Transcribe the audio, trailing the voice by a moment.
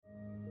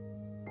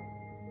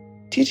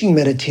Teaching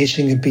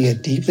meditation can be a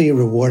deeply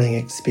rewarding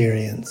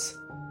experience.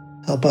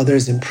 Help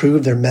others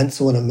improve their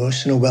mental and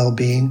emotional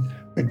well-being,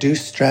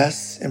 reduce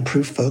stress,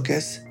 improve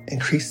focus,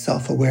 increase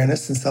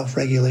self-awareness and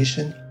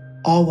self-regulation,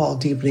 all while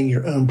deepening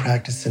your own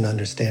practice and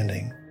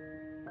understanding.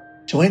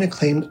 Join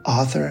acclaimed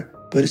author,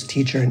 Buddhist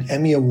teacher, and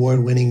Emmy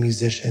Award-winning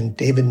musician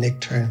David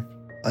Nichtern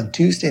on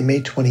Tuesday,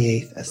 May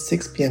 28th at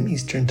 6 p.m.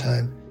 Eastern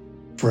Time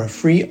for a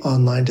free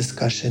online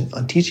discussion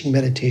on teaching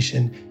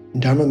meditation in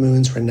Dharma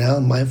Moon's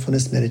renowned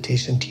mindfulness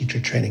meditation teacher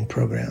training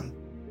program.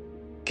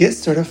 Get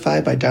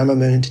certified by Dharma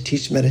Moon to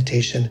teach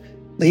meditation,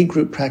 lead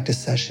group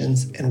practice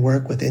sessions, and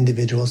work with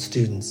individual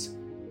students.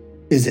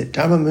 Visit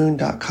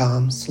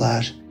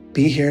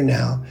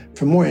dharmamoon.com/BeHereNow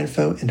for more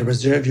info and to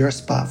reserve your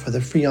spot for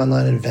the free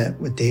online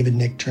event with David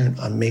Nichtern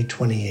on May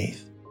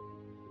 28th.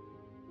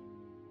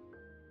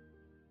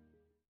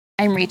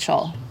 I'm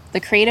Rachel, the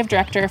creative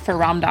director for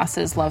Ram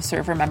Dass's Love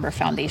Serve Remember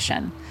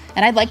Foundation,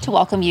 and I'd like to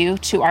welcome you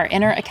to our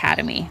Inner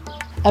Academy,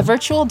 a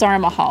virtual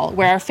Dharma hall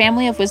where our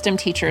family of wisdom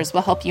teachers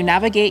will help you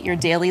navigate your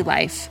daily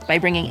life by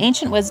bringing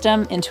ancient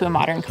wisdom into a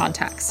modern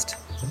context.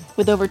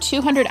 With over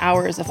 200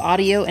 hours of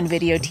audio and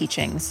video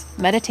teachings,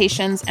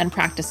 meditations, and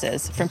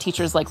practices from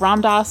teachers like Ram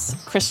Dass,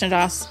 Krishna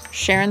Das,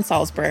 Sharon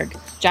Salzberg,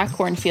 Jack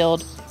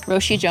Kornfield,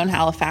 Roshi Joan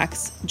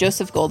Halifax,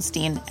 Joseph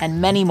Goldstein, and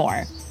many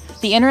more,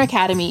 the Inner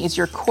Academy is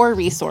your core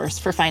resource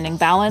for finding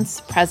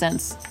balance,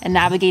 presence, and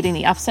navigating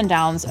the ups and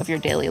downs of your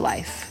daily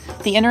life.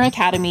 The Inner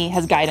Academy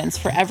has guidance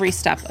for every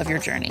step of your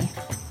journey.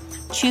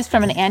 Choose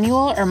from an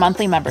annual or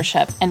monthly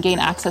membership and gain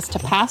access to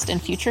past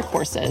and future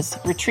courses,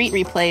 retreat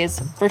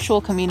replays,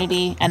 virtual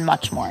community, and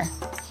much more.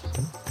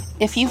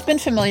 If you've been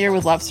familiar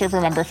with Love Serve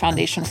Remember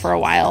Foundation for a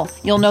while,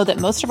 you'll know that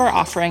most of our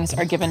offerings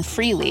are given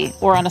freely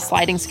or on a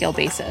sliding scale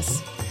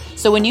basis.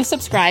 So when you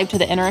subscribe to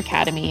the Inner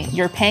Academy,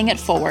 you're paying it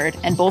forward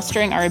and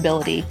bolstering our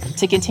ability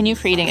to continue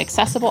creating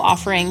accessible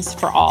offerings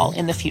for all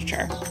in the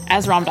future,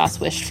 as Ram Dass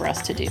wished for us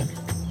to do.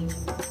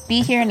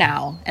 Be here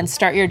now and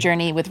start your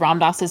journey with Ram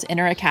Dass's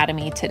Inner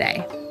Academy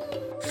today.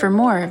 For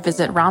more,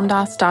 visit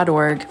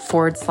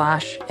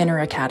ramdass.org/Inner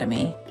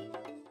Academy.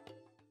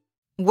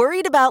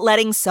 Worried about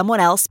letting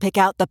someone else pick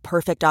out the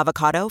perfect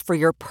avocado for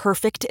your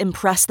perfect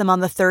impress them on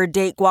the third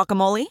date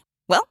guacamole?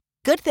 Well,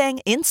 good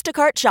thing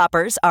Instacart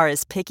shoppers are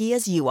as picky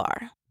as you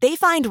are. They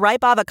find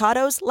ripe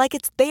avocados like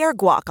it's their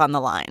guac on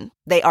the line.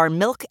 They are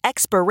milk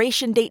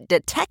expiration date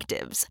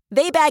detectives.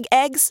 They bag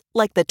eggs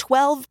like the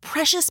 12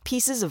 precious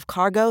pieces of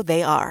cargo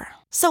they are.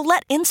 So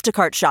let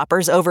Instacart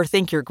shoppers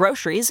overthink your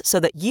groceries so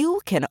that you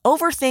can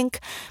overthink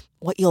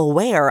what you'll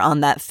wear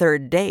on that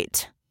third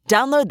date.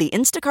 Download the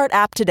Instacart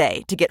app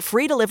today to get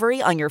free delivery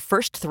on your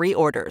first 3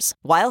 orders,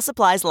 while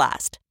supplies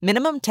last.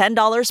 Minimum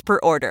 $10 per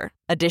order.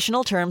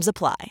 Additional terms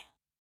apply.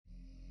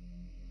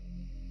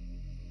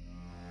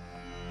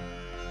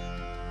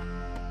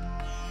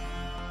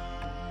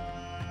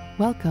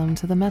 Welcome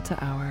to the Metta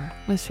Hour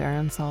with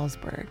Sharon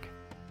Salzberg,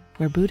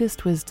 where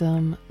Buddhist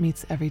wisdom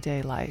meets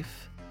everyday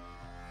life.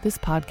 This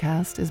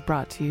podcast is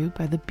brought to you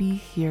by the Be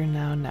Here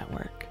Now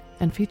Network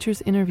and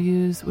features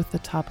interviews with the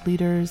top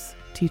leaders,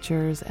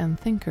 teachers, and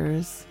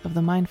thinkers of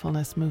the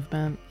mindfulness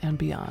movement and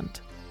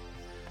beyond.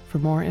 For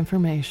more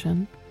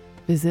information,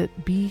 visit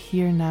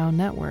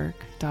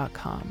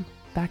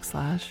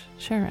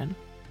BeHereNowNetwork.com/Sharon.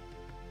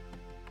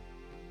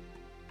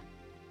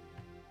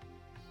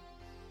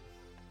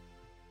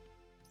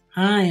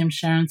 Hi, I'm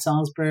Sharon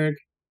Salzberg,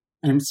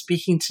 and I'm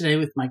speaking today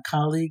with my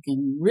colleague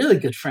and really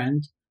good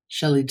friend,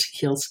 Shelley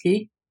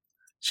Tukielski.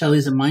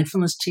 Shelley's a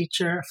mindfulness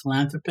teacher, a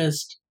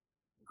philanthropist,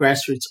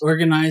 grassroots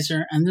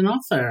organizer, and an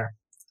author.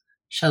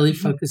 Shelley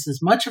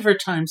focuses much of her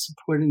time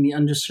supporting the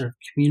underserved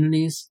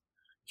communities,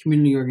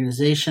 community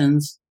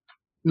organizations,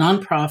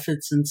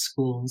 nonprofits, and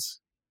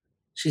schools.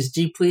 She's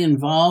deeply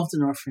involved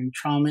in offering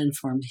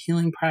trauma-informed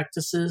healing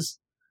practices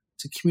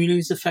to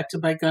communities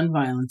affected by gun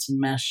violence and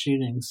mass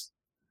shootings,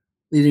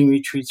 leading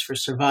retreats for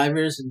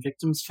survivors and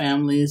victims'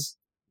 families,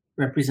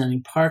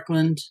 representing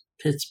Parkland,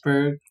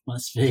 Pittsburgh,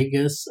 Las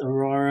Vegas,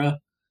 Aurora,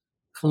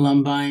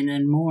 Columbine,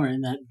 and more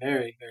in that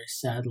very, very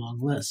sad long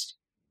list.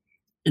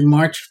 In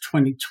March of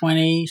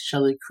 2020,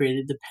 Shelley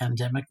created the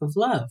Pandemic of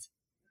Love,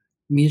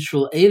 a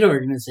mutual aid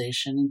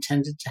organization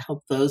intended to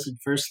help those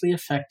adversely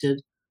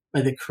affected by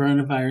the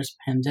coronavirus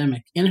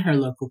pandemic in her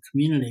local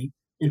community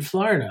in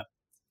Florida,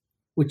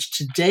 which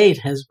to date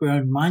has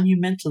grown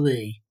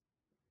monumentally.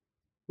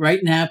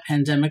 Right now,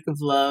 Pandemic of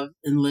Love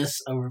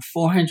enlists over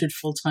 400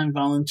 full-time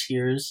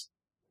volunteers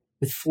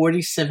with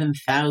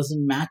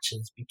 47,000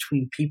 matches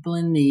between people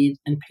in need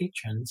and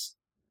patrons,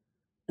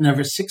 and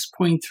over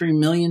 $6.3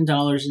 million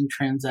in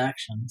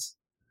transactions.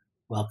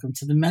 Welcome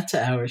to the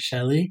Metta Hour,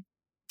 Shelley.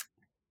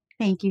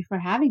 Thank you for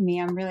having me.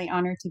 I'm really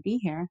honored to be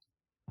here.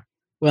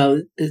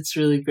 Well, it's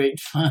really great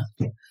fun.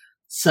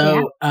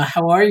 So,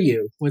 how are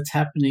you? What's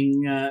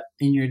happening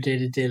in your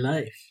day-to-day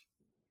life?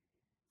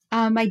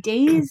 My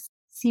days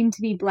seem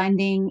to be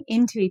blending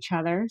into each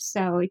other,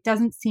 so it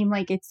doesn't seem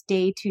like it's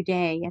day to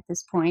day at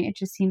this point. It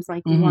just seems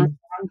like one long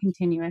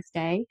continuous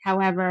day.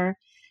 However,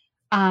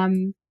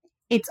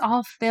 it's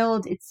all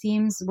filled, it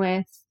seems,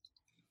 with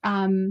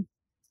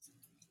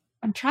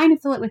I'm trying to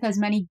fill it with as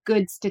many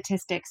good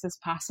statistics as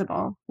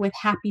possible, with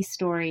happy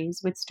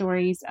stories, with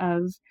stories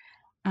of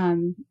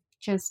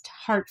just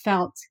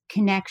heartfelt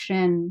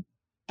connection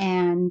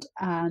and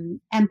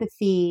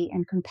empathy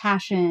and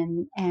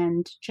compassion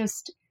and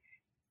just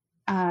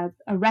a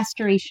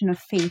restoration of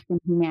faith in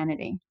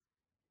humanity.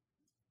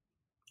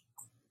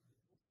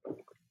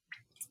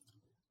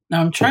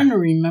 Now I'm trying to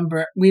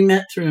remember. We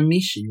met through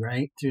Amishi,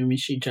 right? Through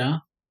Amishi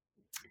Jha.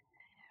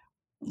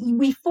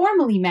 We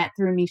formally met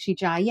through Amishi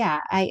Jha. Yeah,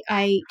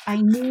 I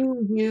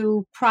knew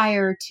you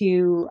prior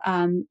to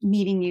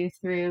meeting you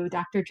through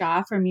Dr.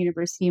 Jha from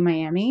University of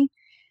Miami,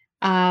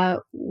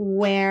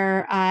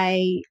 where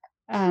I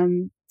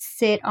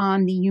sit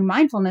on the U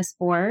Mindfulness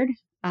board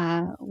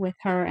with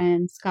her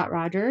and Scott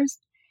Rogers.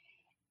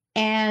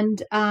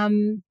 And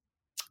I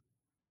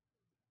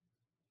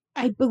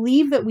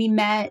believe that we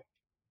met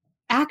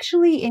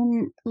actually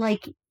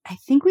I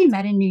think we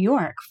met in New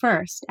York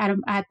first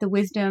at the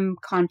Wisdom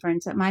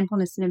Conference at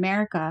Mindfulness in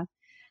America.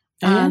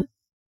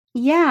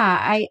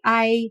 Yeah,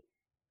 I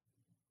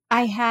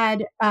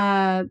had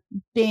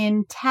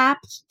been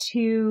tapped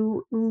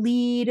to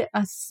lead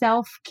a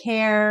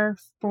self-care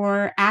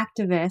for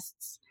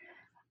activists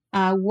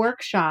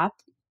workshop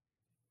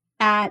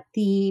at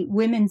the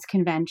Women's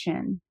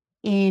Convention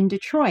in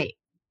Detroit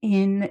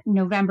in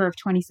November of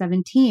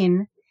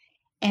 2017.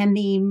 And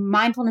the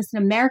Mindfulness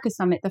in America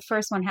Summit, the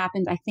first one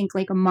happened, I think,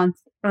 like a month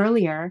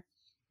earlier.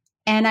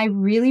 And I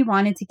really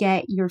wanted to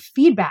get your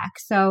feedback.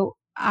 So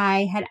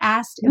I had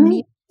asked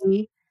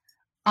immediately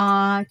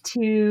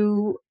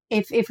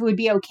if it would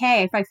be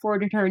okay if I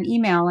forwarded her an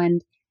email,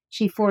 and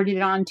she forwarded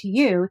it on to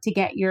you to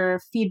get your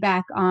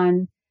feedback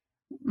on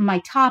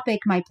my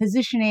topic, my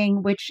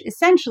positioning, which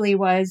essentially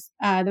was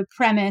the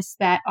premise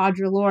that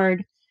Audre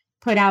Lorde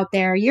put out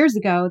there years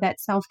ago,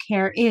 that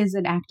self-care is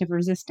an act of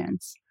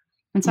resistance.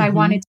 And so I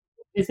wanted to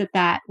visit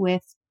that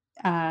with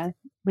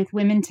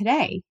women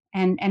today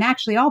and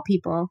actually all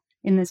people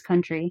in this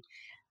country,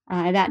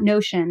 that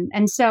notion.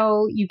 And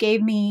so you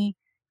gave me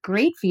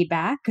great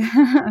feedback.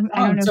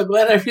 I'm so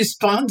glad I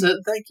responded.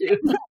 Thank you.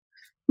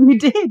 You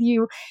did.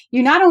 You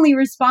not only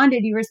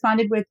responded, you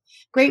responded with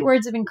great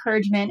words of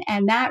encouragement.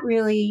 And that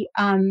really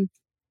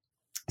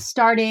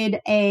started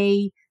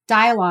a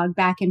dialogue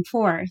back and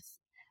forth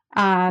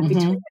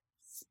between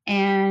us.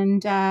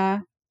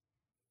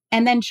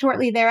 And then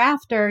shortly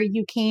thereafter,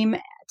 you came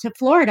to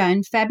Florida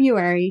in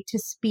February to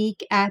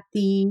speak at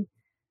in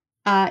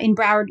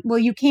Broward. Well,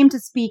 you came to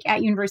speak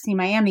at University of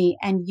Miami,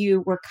 and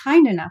you were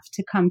kind enough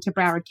to come to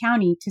Broward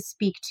County to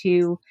speak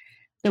to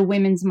the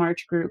Women's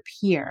March group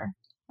here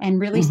and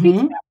really speak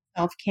about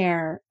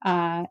self-care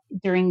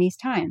during these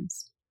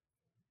times.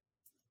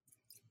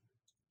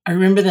 I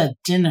remember that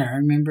dinner. I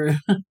remember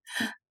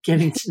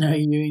getting to know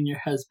you and your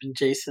husband,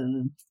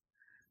 Jason.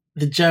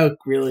 The joke,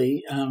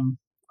 really,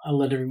 I'll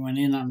let everyone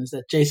in on, is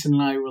that Jason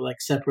and I were like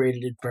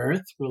separated at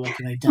birth. We're like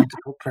an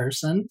identical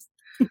person.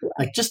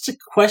 Like, just a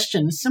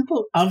question, a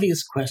simple,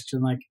 obvious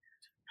question, like,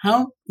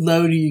 how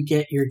low do you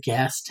get your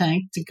gas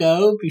tank to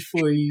go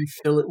before you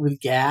fill it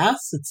with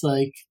gas? It's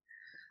like,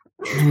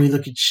 and we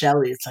look at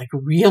Shelley, it's like,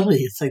 really?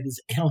 It's like this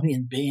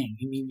alien being.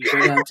 You mean you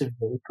go down to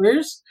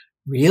vapors?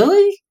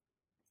 Really?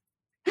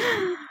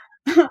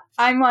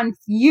 I'm on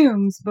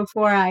fumes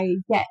before I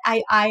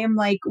am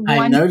like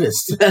I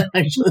noticed that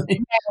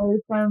actually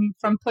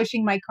from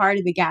pushing my car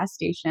to the gas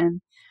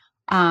station.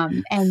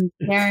 And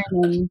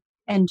Karen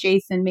and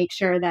Jason make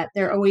sure that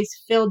they're always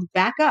filled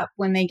back up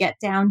when they get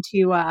down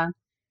to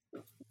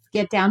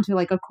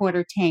like a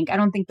quarter tank. I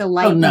don't think the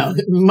light. Oh no,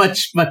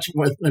 much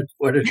more than a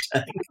quarter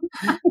tank.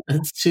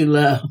 That's too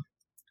low.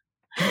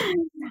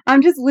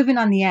 I'm just living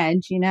on the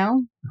edge, you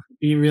know.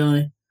 You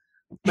really.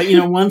 But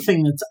one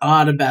thing that's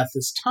odd about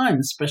this time,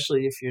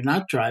 especially if you're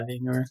not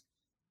driving or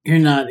you're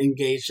not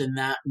engaged in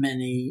that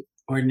many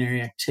ordinary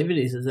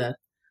activities, is that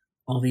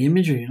all the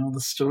imagery and all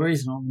the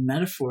stories and all the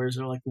metaphors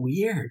are like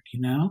weird,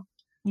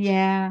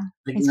 Yeah.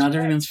 Like not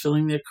everyone's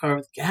filling their car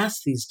with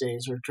gas these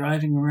days or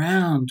driving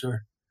around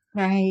or,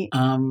 right.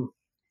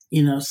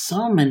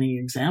 So many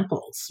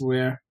examples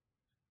where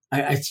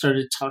I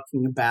started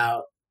talking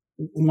about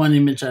one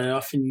image I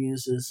often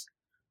use is,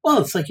 well,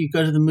 it's like you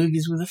go to the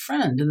movies with a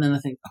friend, and then I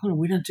think, oh no,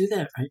 we don't do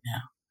that right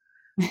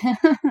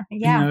now.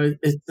 Yeah.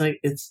 It's like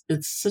it's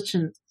such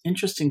an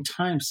interesting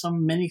time. So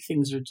many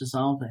things are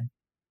dissolving.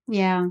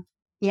 Yeah.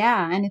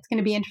 Yeah. And it's going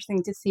to be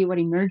interesting to see what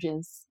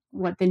emerges,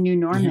 what the new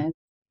norm is.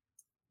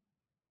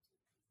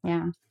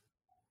 Yeah.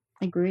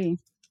 I agree.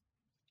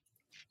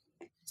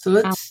 So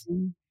let's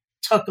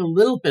talk a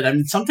little bit. I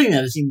mean, something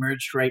that has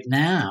emerged right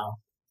now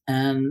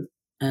and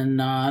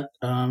not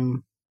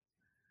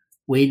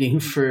waiting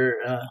for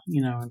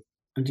an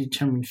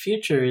undetermined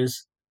future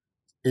is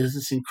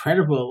this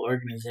incredible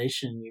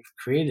organization you've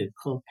created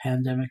called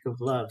Pandemic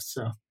of Love.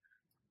 So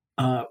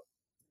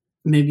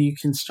maybe you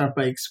can start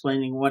by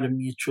explaining what a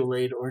mutual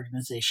aid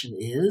organization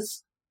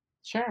is.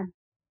 Sure.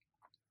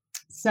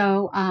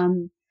 So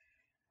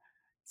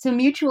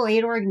mutual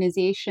aid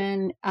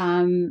organization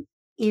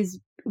is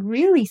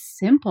really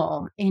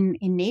simple in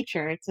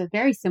nature. It's a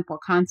very simple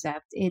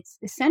concept. It's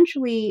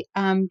essentially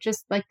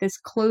just like this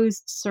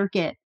closed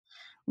circuit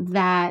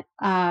that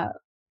a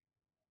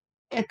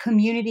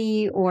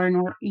community or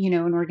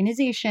an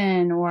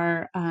organization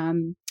or a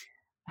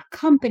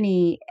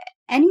company,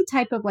 any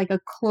type of like a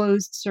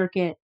closed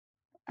circuit,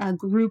 a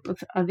group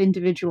of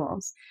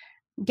individuals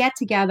get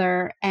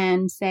together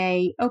and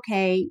say,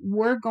 okay,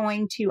 we're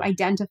going to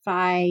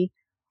identify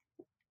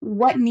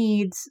what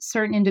needs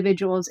certain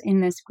individuals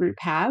in this group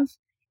have,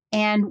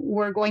 and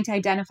we're going to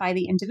identify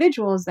the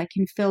individuals that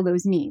can fill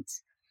those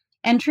needs.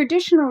 And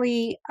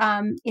traditionally,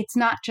 it's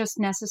not just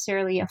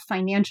necessarily a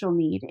financial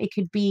need. It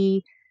could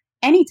be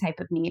any type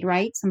of need,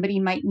 right?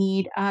 Somebody might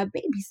need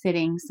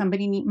babysitting.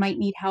 Somebody might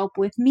need help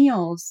with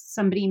meals.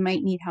 Somebody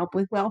might need help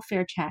with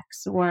welfare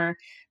checks or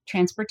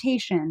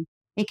transportation.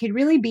 It could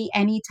really be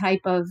any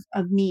type of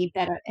need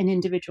that an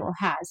individual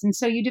has. And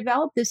so you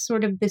develop this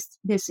sort of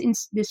this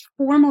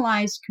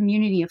formalized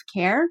community of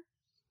care,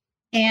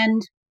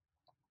 and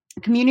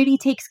community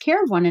takes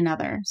care of one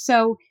another.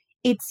 So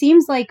it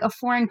seems like a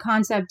foreign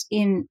concept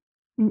in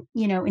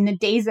the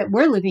days that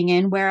we're living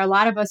in, where a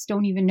lot of us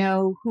don't even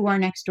know who our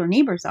next door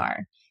neighbors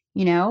are,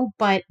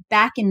 but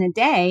back in the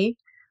day,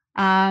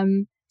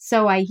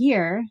 so I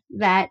hear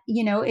that,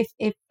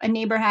 if a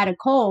neighbor had a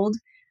cold,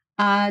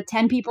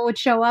 10 people would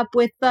show up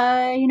with,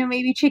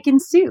 maybe chicken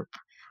soup.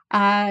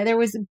 There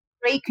was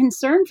great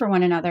concern for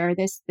one another,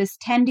 this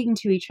tending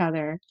to each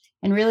other,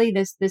 and really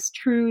this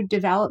true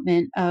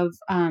development of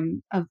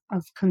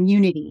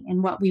community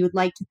and what we would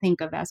like to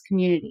think of as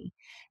community.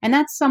 And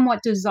that's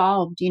somewhat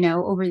dissolved,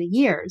 over the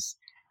years.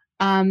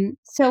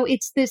 So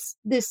it's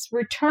this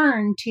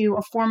return to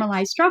a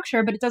formalized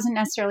structure, but it doesn't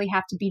necessarily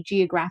have to be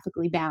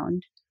geographically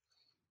bound.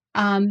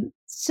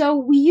 So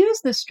we use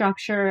the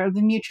structure of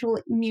the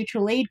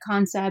mutual aid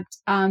concept.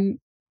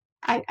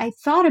 I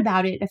thought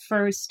about it at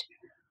first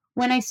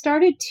when I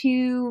started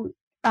to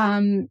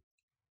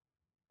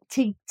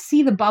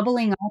see the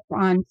bubbling up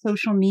on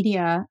social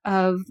media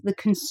of the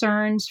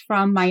concerns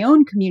from my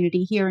own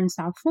community here in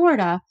South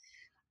Florida.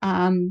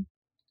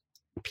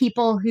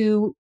 People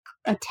who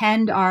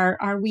attend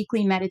our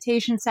weekly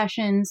meditation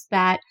sessions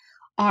that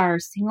are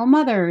single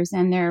mothers,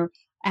 and they're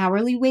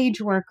hourly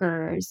wage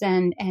workers,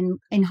 and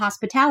in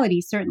hospitality,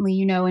 certainly,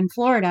 in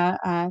Florida,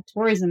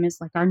 tourism is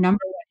like our number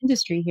one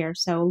industry here.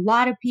 So a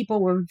lot of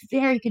people were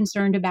very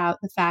concerned about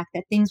the fact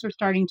that things were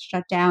starting to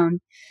shut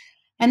down.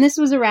 And this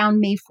was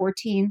around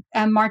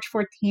March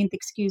 14th,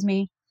 excuse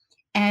me.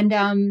 And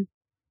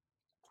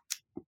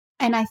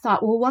I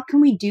thought, well, what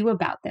can we do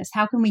about this?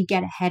 How can we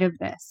get ahead of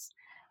this?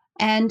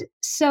 And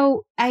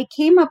so I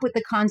came up with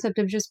the concept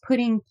of just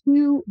putting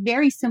 2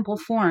 very simple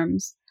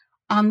forms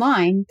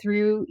online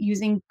through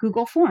using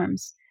Google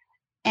Forms.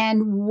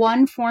 And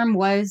one form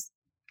was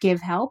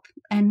give help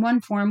and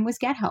one form was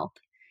get help.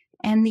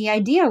 And the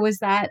idea was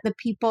that the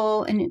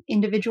people and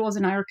individuals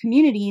in our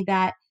community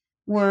that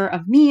were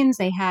of means,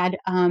 they had,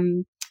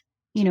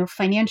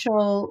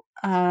 financial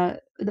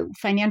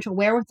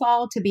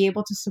wherewithal to be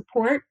able to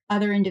support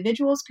other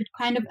individuals, could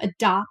kind of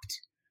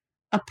adopt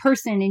a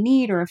person in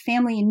need or a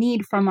family in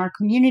need from our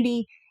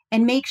community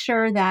and make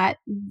sure that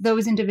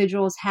those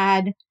individuals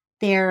had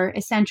their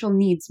essential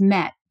needs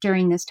met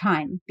during this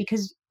time.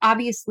 Because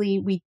obviously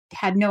we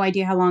had no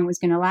idea how long it was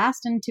going to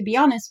last. And to be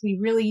honest, we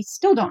really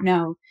still don't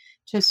know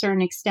to a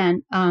certain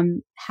extent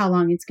how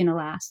long it's going to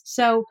last.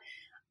 So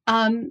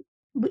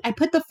I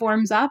put the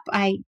forms up.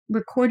 I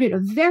recorded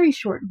a very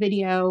short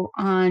video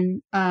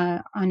on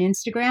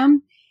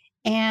Instagram,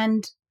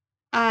 and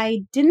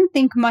I didn't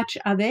think much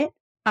of it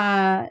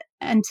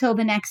until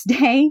the next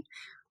day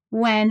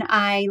when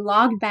I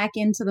logged back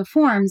into the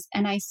forms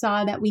and I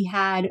saw that we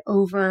had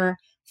over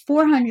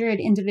 400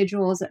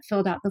 individuals that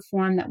filled out the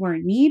form that were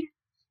in need,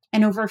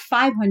 and over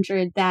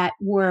 500 that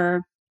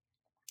were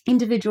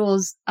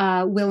individuals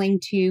willing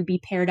to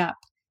be paired up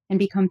and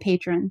become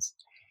patrons.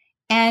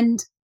 And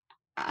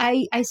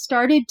I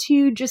started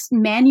to just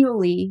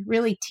manually,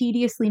 really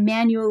tediously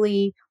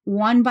manually,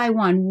 one by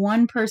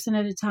one person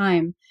at a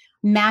time,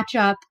 match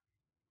up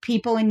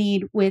people in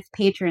need with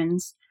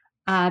patrons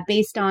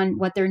based on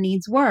what their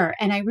needs were.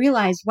 And I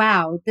realized,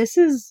 wow, this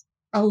is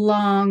a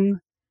long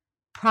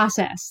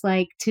process,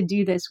 like to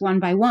do this one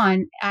by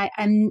one.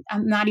 I'm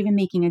not even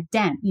making a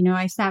dent.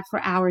 I sat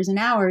for hours and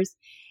hours.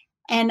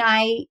 And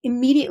I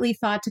immediately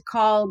thought to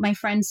call my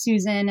friend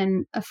Susan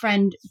and a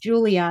friend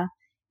Julia,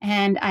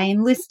 and I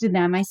enlisted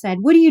them. I said,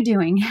 what are you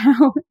doing?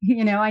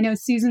 I know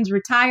Susan's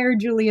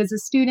retired, Julia's a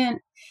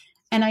student.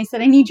 And I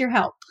said, I need your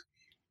help.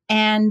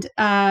 And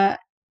I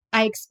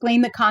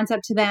explained the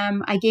concept to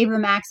them. I gave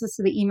them access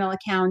to the email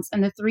accounts,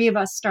 and the 3 of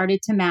us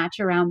started to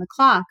match around the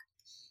clock.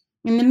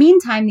 In the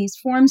meantime, these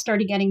forms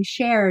started getting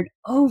shared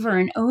over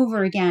and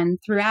over again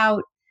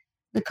throughout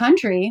the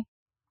country.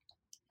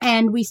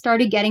 And we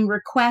started getting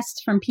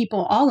requests from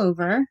people all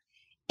over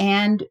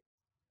and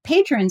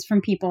patrons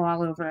from people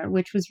all over,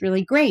 which was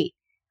really great.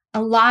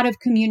 A lot of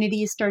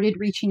communities started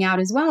reaching out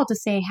as well to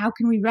say, how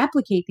can we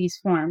replicate these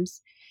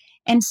forms?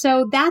 And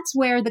so that's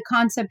where the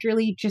concept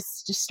really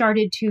just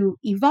started to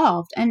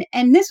evolve.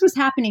 And this was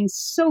happening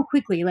so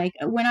quickly. Like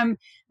when I'm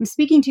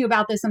speaking to you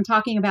about this, I'm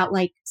talking about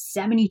like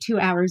 72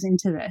 hours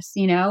into this,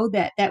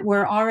 that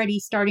we're already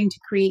starting to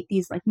create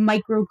these like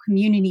micro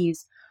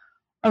communities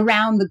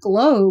around the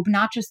globe,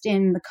 not just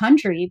in the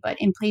country, but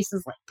in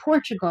places like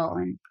Portugal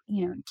and,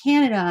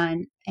 Canada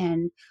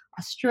and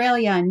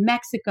Australia and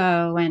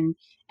Mexico and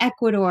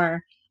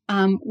Ecuador,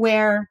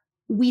 where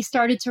we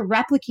started to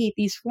replicate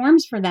these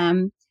forms for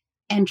them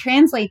and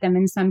translate them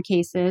in some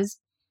cases.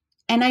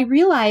 And I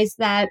realized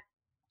that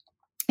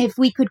if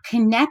we could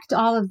connect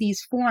all of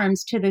these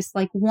forms to this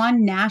like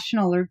one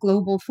national or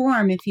global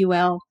form, if you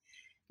will,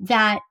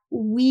 that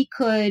we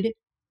could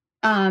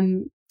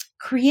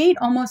create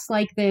almost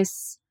like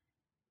this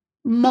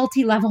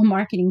multi-level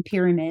marketing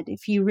pyramid,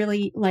 if you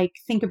really like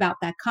think about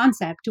that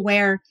concept,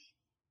 where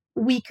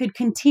we could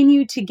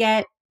continue to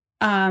get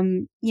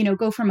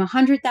go from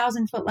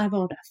 100,000 foot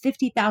level to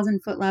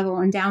 50,000 foot level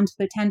and down to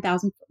the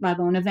 10,000 foot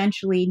level and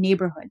eventually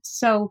neighborhoods.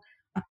 So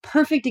a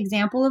perfect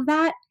example of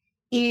that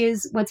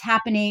is what's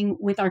happening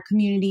with our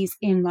communities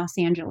in Los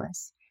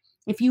Angeles.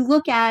 If you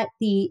look at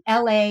the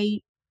LA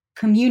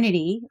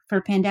community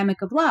for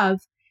Pandemic of Love,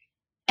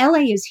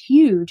 LA is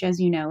huge, as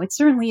you know. It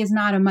certainly is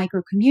not a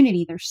micro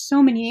community. There's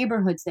so many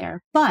neighborhoods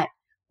there. But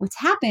what's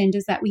happened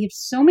is that we have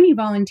so many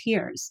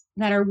volunteers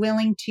that are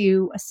willing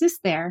to assist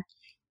there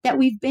that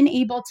we've been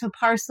able to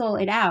parcel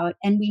it out.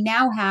 And we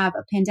now have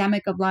a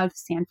Pandemic of Love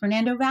San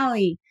Fernando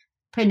Valley,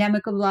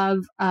 Pandemic of Love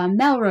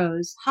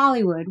Melrose,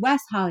 Hollywood,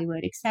 West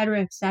Hollywood, et cetera,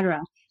 et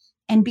cetera.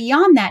 And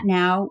beyond that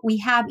now, we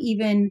have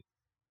even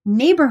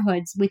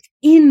neighborhoods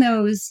within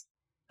those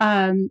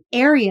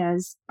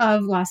areas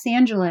of Los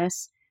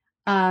Angeles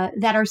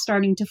that are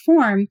starting to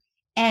form.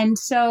 And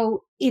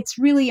so it's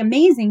really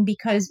amazing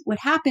because what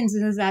happens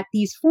is that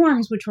these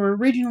forms, which were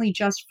originally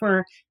just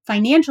for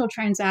financial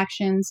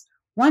transactions,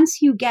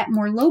 once you get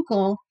more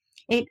local,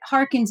 it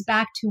harkens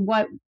back to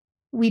what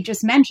we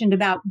just mentioned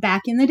about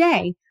back in the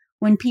day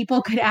when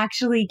people could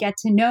actually get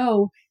to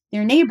know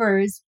their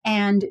neighbors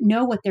and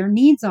know what their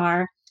needs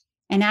are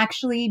and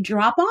actually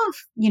drop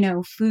off,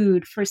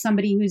 food for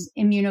somebody who's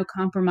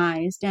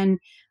immunocompromised and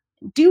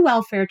do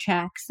welfare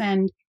checks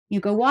and you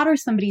go water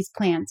somebody's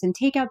plants and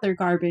take out their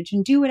garbage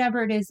and do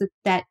whatever it is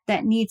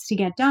that needs to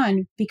get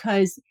done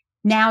because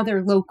now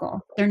they're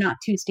local. They're not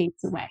 2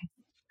 states away.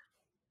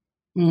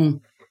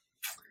 Mm.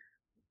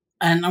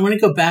 And I want to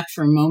go back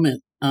for a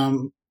moment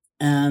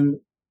and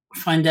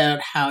find out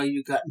how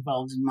you got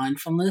involved in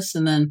mindfulness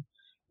and then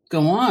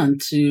go on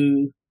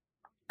to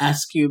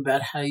ask you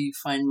about how you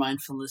find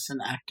mindfulness and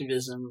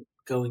activism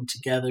going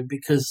together,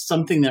 because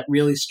something that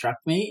really struck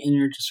me in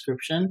your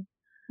description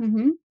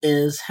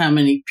is how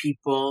many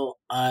people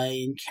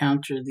I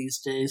encounter these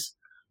days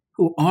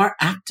who are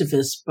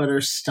activists but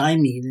are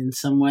stymied in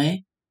some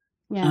way.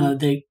 Yeah.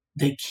 They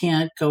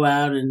can't go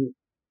out and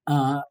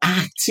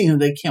act,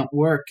 they can't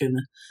work. And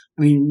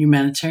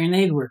humanitarian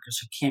aid workers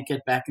who can't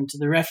get back into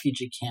the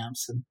refugee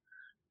camps and,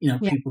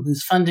 people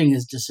whose funding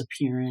is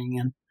disappearing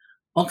and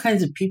all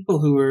kinds of people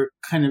who are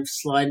kind of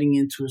sliding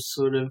into a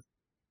sort of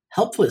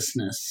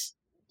helplessness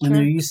when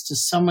they're used to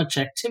so much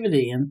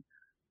activity. And,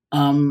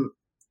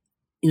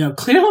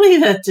 clearly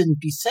that didn't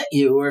beset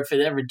you, or if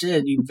it ever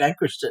did, you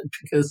vanquished it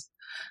because,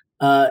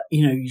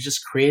 you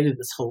just created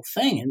this whole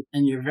thing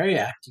and you're very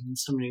active in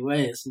so many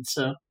ways. And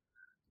so,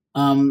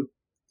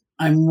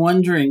 I'm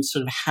wondering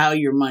sort of how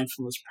your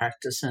mindfulness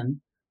practice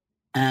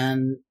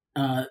and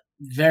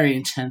very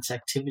intense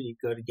activity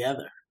go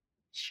together.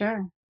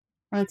 Sure.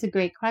 Well, that's a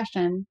great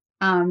question.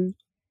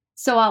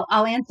 So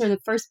I'll answer the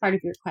first part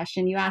of your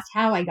question. You asked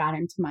how I got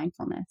into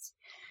mindfulness.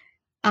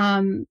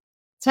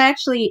 So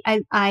actually,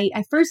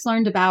 I first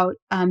learned about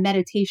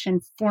meditation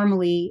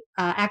formally,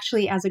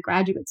 actually as a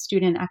graduate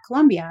student at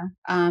Columbia.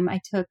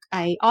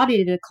 I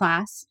audited a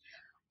class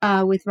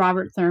with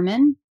Robert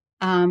Thurman.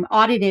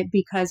 Audited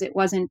because it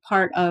wasn't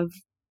part of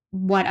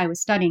what I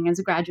was studying as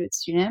a graduate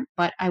student,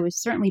 but I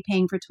was certainly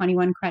paying for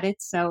 21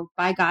 credits. So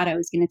by God, I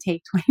was going to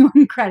take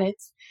 21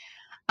 credits.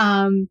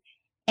 And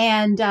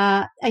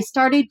I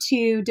started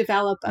to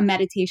develop a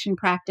meditation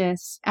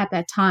practice at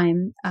that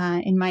time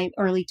in my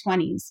early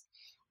 20s.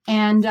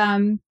 And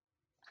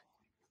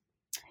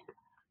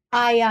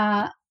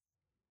I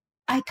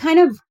kind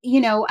of,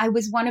 I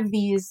was one of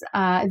these,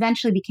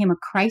 eventually became a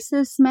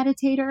crisis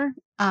meditator,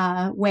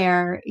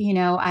 where,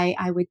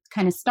 I would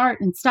kind of start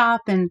and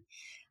stop and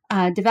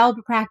develop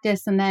a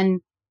practice and then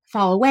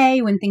fall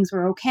away when things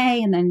were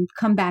okay and then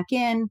come back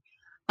in.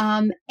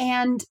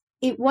 And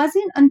it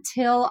wasn't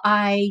until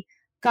I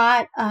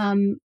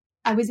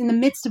was in the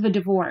midst of a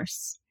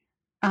divorce,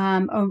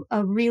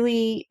 a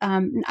really,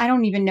 I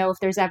don't even know if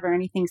there's ever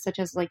anything such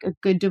as like a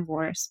good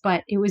divorce,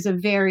 but it was a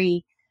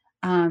very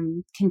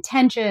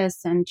contentious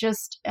and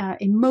just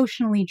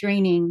emotionally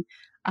draining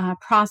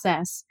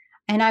process.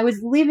 And I was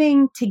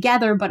living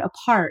together but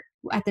apart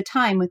at the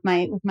time with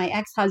my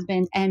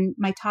ex-husband and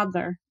my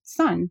toddler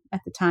son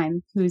at the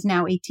time, who is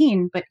now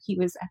 18, but he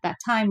was at that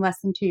time less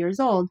than 2 years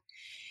old.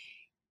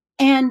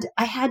 And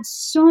I had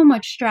so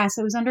much stress.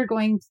 I was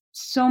undergoing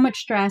so much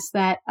stress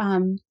that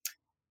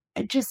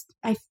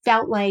I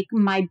felt like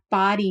my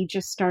body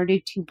just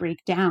started to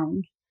break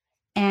down.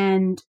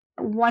 And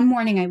one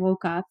morning I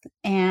woke up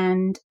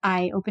and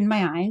I opened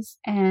my eyes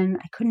and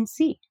I couldn't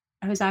see.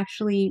 I was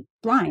actually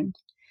blind.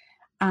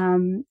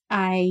 What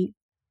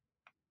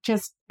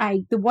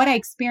I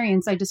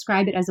experienced, I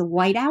describe it as a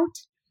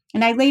whiteout.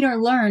 And I later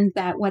learned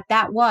that what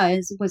that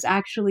was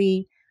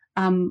actually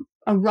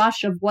a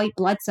rush of white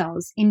blood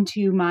cells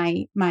into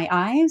my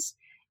eyes.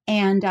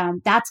 And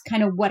that's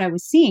kind of what I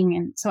was seeing.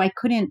 And so I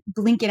couldn't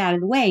blink it out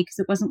of the way because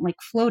it wasn't like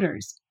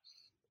floaters.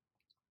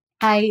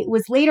 I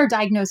was later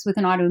diagnosed with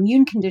an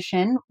autoimmune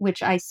condition,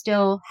 which I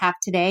still have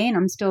today, and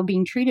I'm still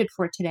being treated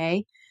for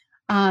today.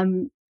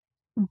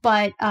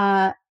 But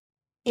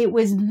it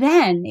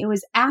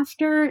was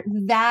after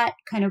that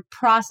kind of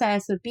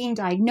process of being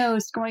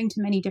diagnosed, going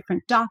to many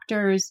different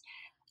doctors,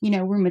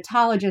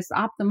 rheumatologists,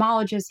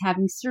 ophthalmologists,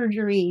 having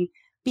surgery,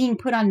 being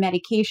put on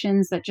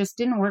medications that just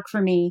didn't work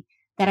for me,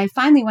 that I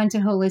finally went to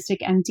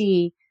Holistic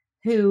MD,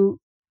 who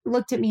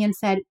looked at me and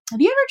said,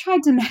 "Have you ever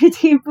tried to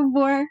meditate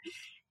before?"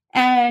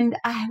 And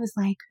I was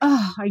like,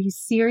 "Oh, are you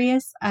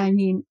serious? I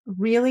mean,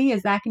 really?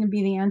 Is that going to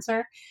be the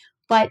answer?"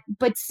 But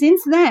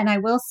since then, I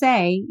will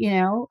say,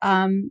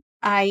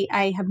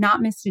 I have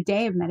not missed a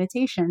day of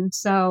meditation.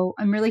 So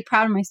I'm really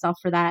proud of myself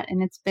for that.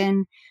 And it's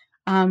been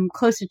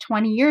close to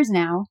 20 years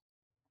now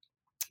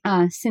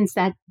since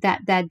that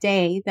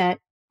day that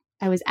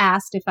I was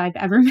asked if I've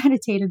ever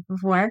meditated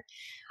before.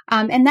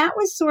 And that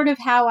was sort of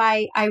how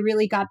I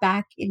really got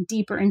back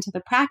deeper into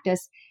the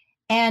practice.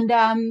 And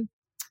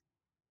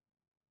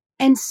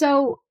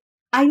so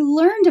I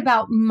learned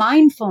about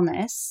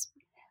mindfulness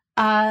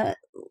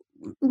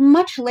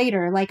much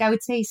later, like I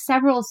would say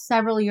several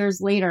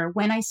years later,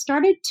 when I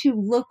started to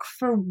look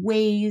for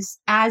ways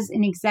as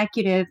an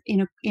executive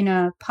in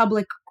a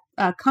public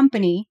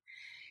company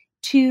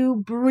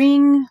to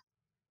bring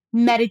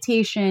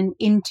meditation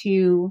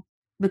into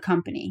the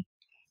company.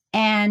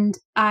 And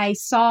I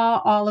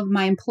saw all of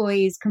my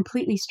employees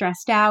completely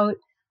stressed out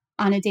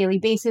on a daily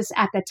basis.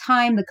 At the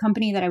time, the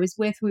company that I was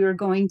with, we were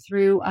going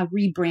through a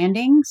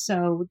rebranding.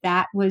 So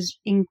that was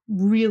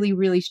really,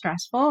 really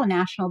stressful, a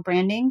national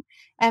branding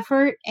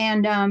effort.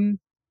 And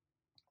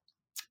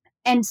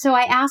so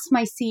I asked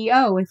my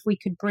CEO if we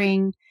could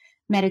bring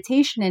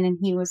meditation in, and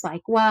he was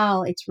like,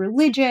 "Well, it's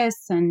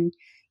religious, and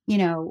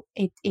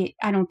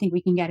I don't think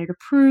we can get it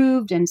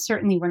approved, and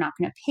certainly we're not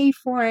going to pay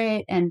for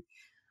it." And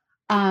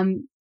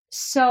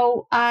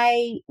so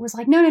I was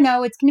like,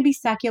 no, it's going to be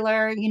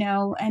secular,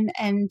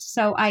 and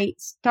so I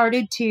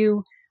started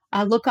to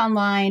look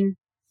online.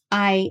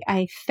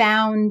 I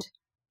found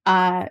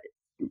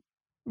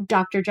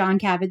Dr. Jon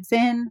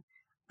Kabat-Zinn,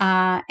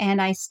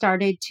 and I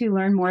started to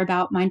learn more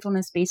about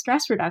mindfulness-based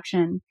stress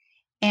reduction.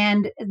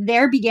 And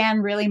there began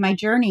really my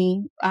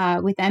journey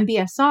with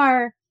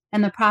MBSR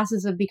and the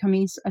process of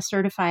becoming a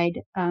certified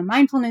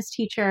mindfulness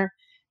teacher.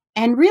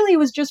 And really, it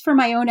was just for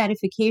my own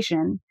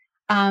edification.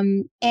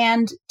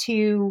 And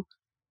to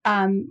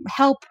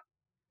help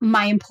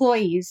my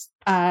employees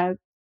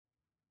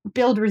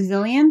build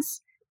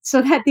resilience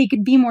so that they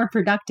could be more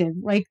productive.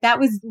 Like that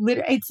was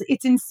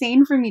it's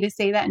insane for me to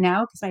say that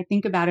now, because I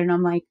think about it and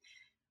I'm like,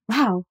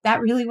 wow, that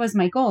really was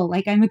my goal.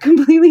 Like I'm a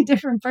completely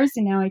different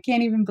person now. I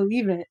can't even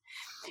believe it.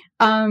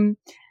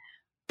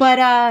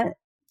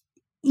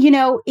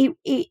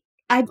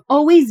 I've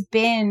always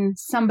been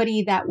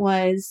somebody that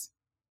was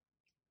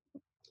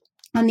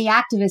on the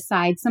activist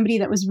side, somebody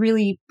that was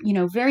really,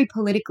 very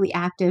politically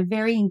active,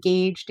 very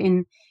engaged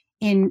in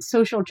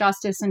social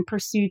justice and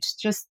pursuits,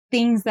 just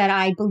things that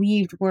I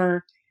believed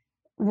were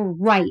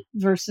right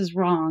versus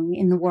wrong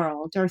in the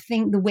world, or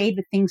the way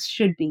that things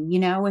should be.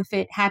 If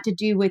it had to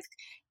do with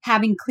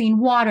having clean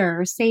water,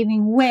 or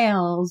saving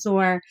whales,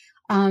 or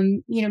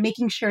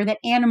making sure that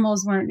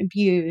animals weren't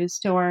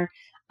abused, or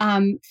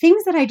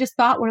things that I just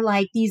thought were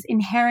like these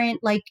inherent,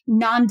 like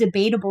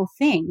non-debatable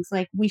things.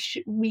 Like we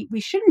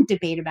shouldn't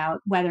debate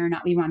about whether or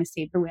not we want to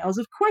save the whales.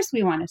 Of course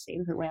we want to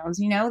save the whales,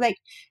 like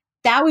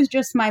that was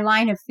just my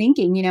line of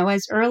thinking,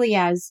 as early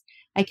as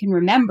I can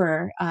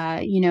remember,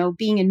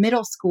 being in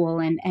middle school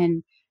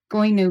and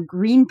going to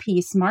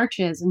Greenpeace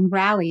marches and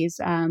rallies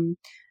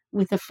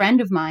with a friend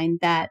of mine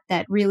that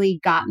really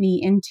got me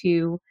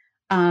into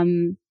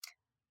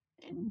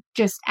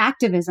just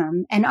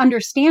activism and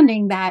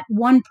understanding that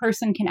one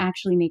person can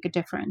actually make a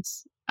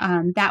difference.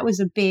 That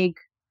was a big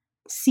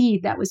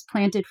seed that was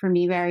planted for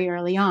me very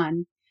early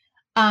on.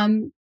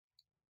 And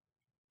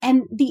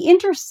the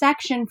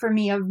intersection for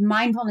me of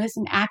mindfulness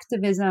and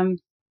activism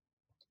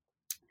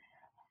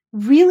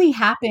really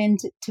happened,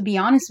 to be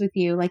honest with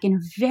you, like in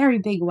a very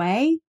big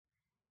way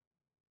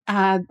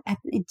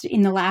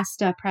in the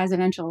last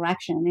presidential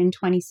election in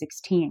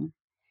 2016.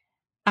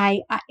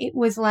 It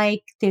was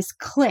like this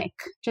click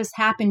just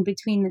happened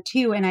between the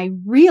two. And I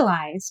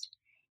realized,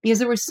 because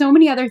there were so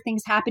many other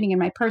things happening in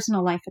my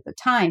personal life at the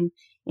time,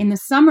 in the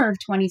summer of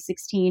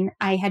 2016,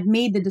 I had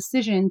made the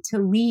decision to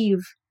leave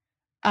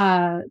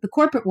the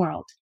corporate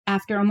world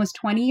after almost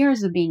 20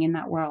 years of being in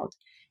that world.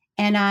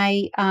 and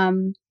I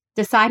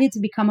decided to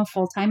become a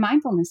full-time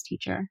mindfulness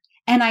teacher.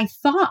 And I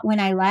thought when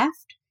I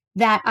left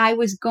that I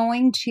was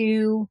going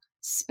to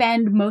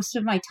spend most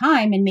of my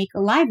time and make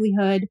a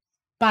livelihood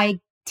by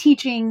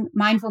teaching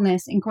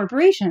mindfulness in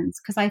corporations,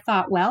 because I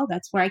thought, well,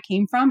 that's where I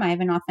came from. I have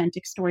an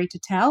authentic story to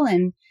tell.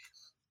 And,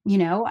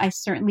 I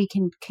certainly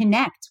can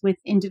connect with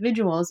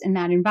individuals in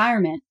that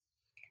environment.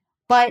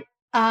 But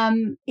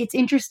it's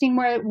interesting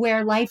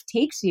where life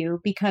takes you,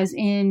 because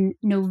in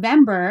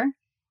November,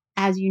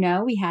 as you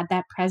know, we had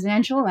that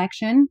presidential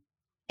election.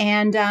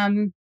 And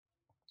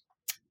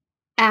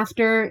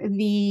after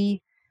the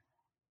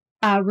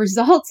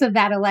results of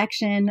that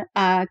election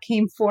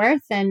came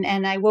forth,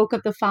 and I woke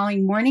up the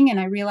following morning and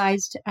I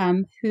realized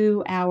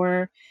who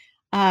our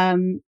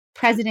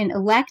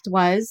president-elect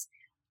was,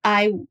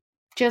 I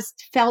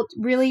just felt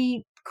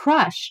really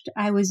crushed.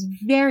 I was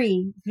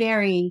very,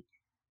 very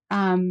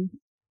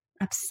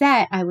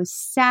upset. I was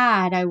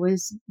sad. I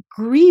was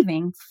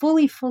grieving,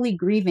 fully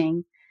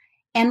grieving.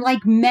 And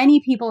like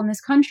many people in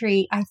this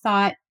country, I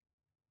thought,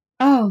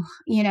 oh,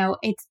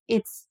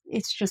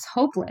 it's just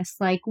hopeless.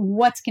 Like,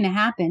 what's going to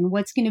happen?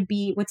 What's going to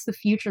be? What's the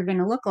future going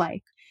to look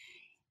like?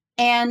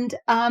 And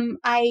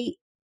I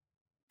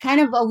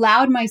kind of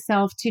allowed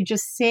myself to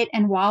just sit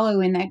and wallow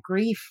in that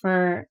grief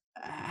for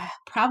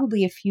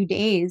probably a few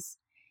days.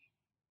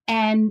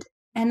 And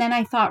then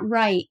I thought,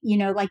 right,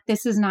 like,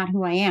 this is not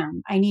who I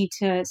am. I need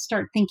to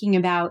start thinking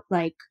about,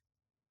 like,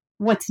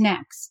 what's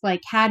next?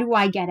 Like, how do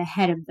I get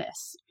ahead of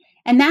this?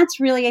 And that's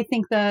really, I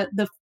think,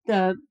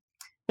 the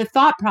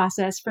thought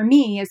process for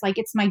me is like,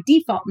 it's my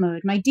default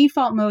mode. My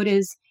default mode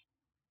is,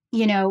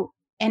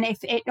 and if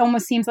it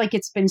almost seems like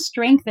it's been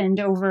strengthened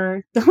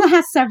over the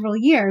last several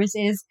years,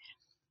 is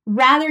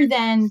rather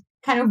than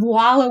kind of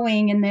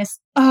wallowing in this,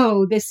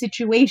 oh, this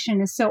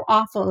situation is so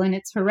awful and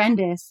it's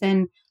horrendous.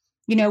 And,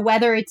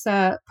 whether it's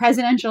a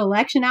presidential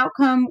election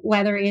outcome,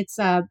 whether it's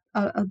a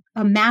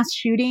mass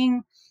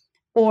shooting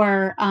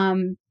or,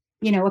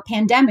 a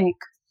pandemic,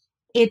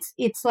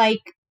 it's like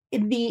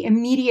the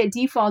immediate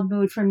default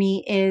mode for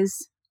me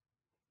is,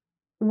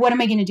 what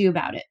am I going to do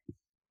about it?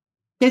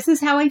 This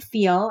is how I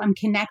feel. I'm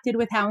connected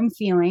with how I'm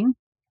feeling.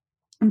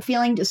 I'm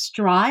feeling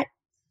distraught.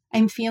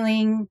 I'm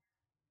feeling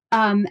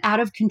out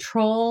of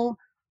control.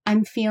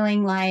 I'm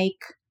feeling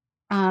like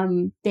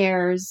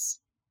there's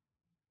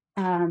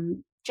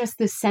just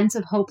this sense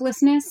of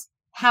hopelessness.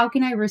 How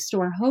can I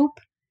restore hope?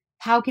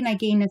 How can I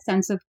gain a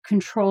sense of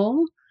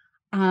control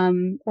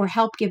or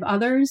help give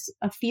others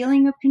a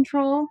feeling of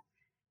control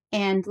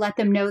and let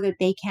them know that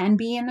they can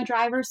be in the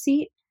driver's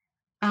seat?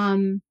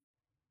 And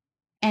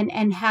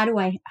how do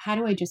I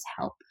just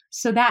help?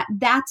 So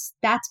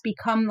that's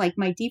become like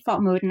my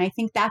default mode. And I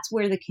think that's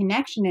where the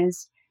connection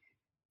is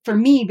for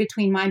me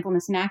between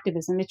mindfulness and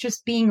activism. It's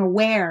just being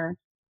aware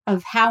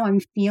of how I'm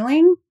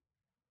feeling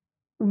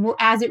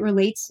as it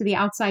relates to the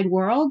outside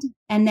world.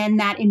 And then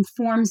that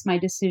informs my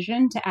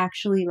decision to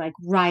actually like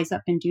rise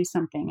up and do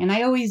something. And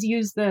I always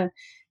use the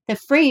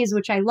phrase,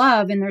 which I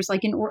love. And there's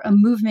like a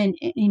movement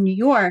in New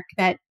York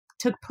that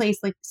took place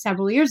like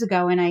several years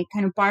ago. And I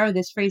kind of borrow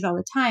this phrase all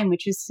the time,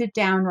 which is sit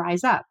down,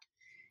 rise up.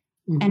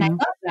 Mm-hmm. And I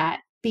love that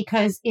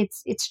because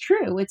it's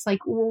true. It's like,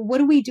 well, what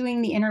are we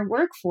doing the inner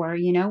work for?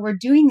 We're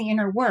doing the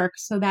inner work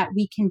so that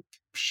we can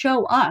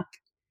show up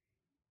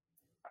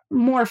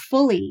more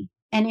fully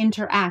and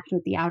interact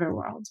with the outer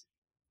world.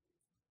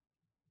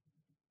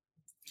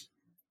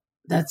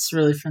 That's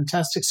really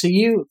fantastic. So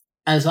you,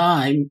 as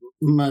I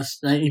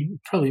must,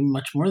 probably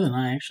much more than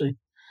I actually,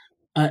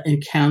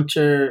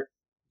 encounter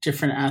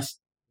different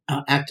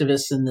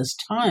activists in this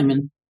time.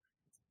 And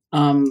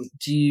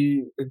do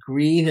you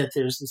agree that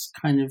there's this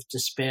kind of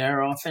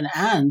despair often?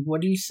 And what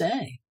do you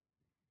say?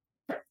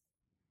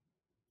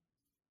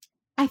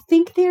 I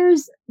think there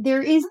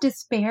is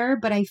despair,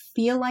 but I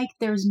feel like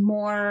there's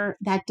more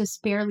that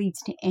despair leads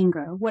to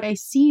anger. What I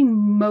see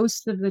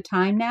most of the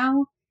time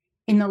now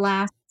in the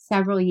last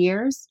several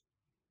years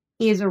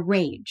is a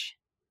rage.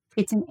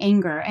 It's an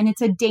anger, and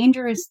it's a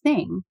dangerous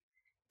thing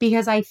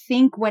because I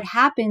think what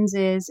happens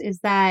is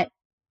that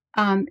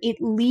it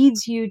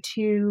leads you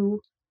to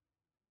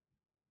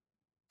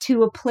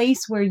a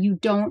place where you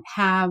don't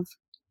have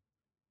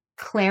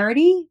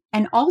clarity.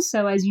 And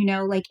also, as you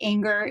know, like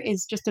anger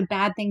is just a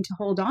bad thing to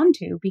hold on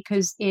to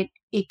because it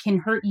can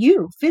hurt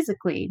you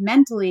physically,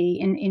 mentally,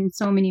 in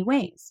so many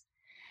ways.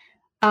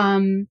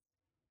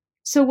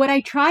 So what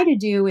I try to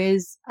do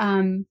is,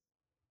 and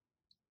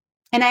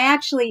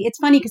it's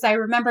funny because I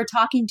remember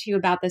talking to you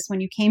about this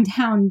when you came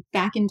down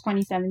back in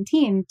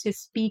 2017 to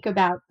speak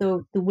about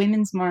the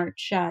Women's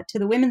March, to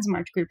the Women's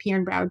March group here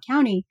in Broward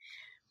County.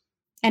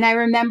 And I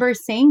remember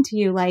saying to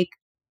you, like,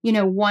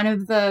 one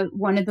of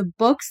the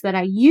books that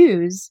I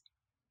use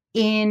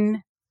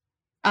in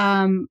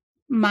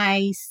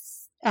my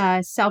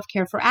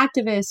self-care for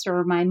activists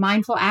or my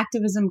mindful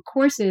activism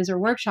courses or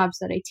workshops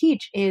that I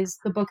teach is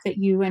the book that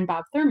you and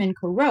Bob Thurman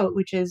co-wrote,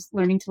 which is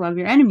Learning to Love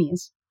Your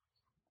Enemies.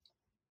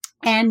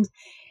 And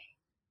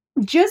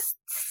just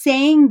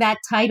saying that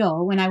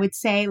title, when I would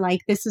say, like,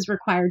 this is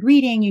required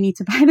reading, you need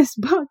to buy this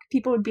book,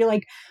 people would be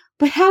like,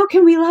 but how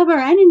can we love our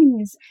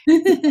enemies?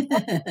 You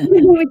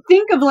would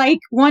think of like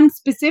one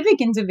specific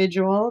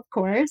individual, of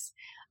course,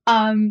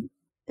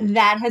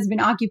 that has been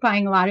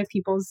occupying a lot of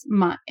people's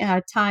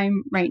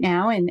time right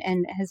now and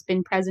has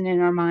been present in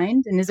our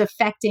mind and is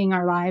affecting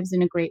our lives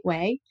in a great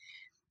way.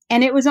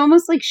 And it was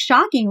almost like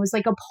shocking. It was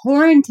like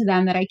abhorrent to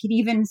them that I could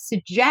even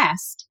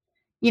suggest,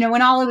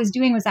 when all I was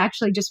doing was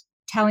actually just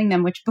telling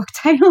them which book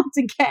title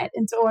to get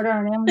and to order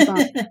on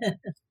Amazon.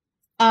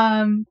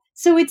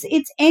 So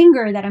it's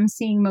anger that I'm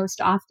seeing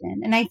most often.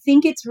 And I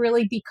think it's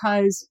really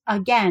because,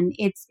 again,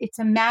 it's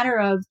a matter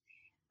of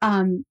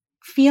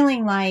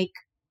feeling like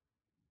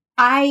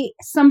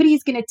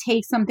somebody's going to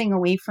take something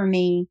away from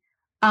me.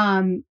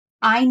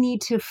 I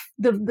need to,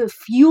 the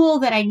fuel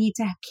that I need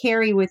to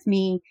carry with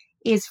me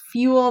is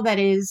fuel that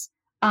is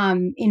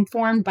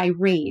informed by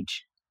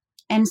rage.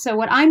 And so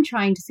what I'm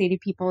trying to say to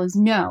people is,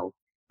 no,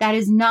 that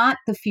is not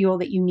the fuel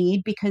that you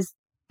need, because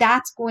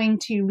that's going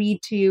to lead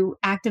to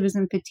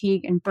activism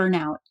fatigue and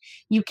burnout.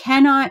 You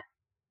cannot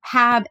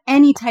have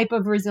any type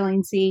of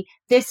resiliency.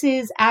 This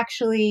is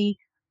actually,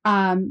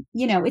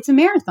 it's a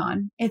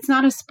marathon. It's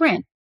not a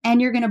sprint, and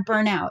you're going to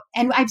burn out.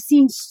 And I've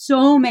seen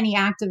so many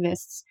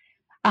activists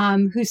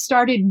who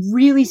started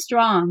really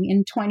strong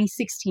in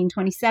 2016,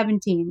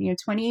 2017,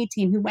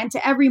 2018, who went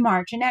to every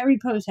march and every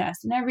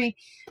protest and every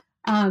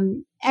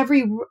rally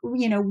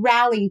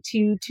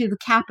to the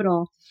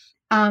Capitol.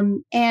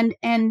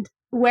 And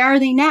where are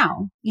they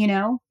now?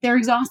 They're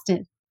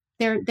exhausted.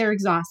 They're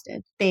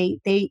exhausted. They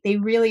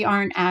really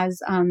aren't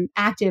as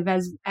active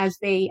as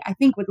they, I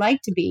think, would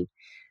like to be,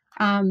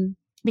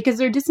 because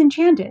they're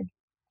disenchanted,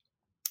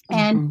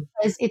 and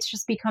it's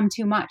just become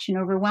too much and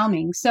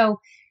overwhelming. So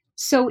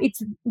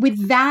it's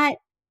with that,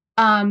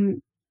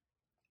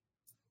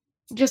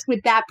 just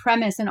with that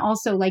premise, and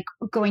also like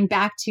going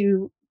back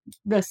to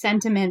the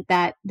sentiment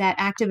that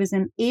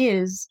activism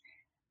is,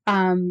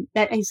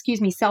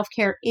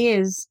 self-care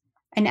is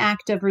an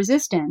act of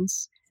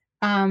resistance.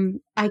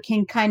 I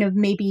can kind of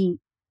maybe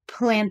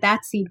plant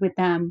that seed with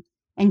them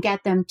and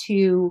get them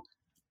to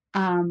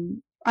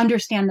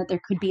understand that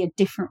there could be a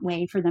different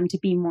way for them to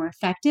be more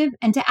effective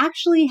and to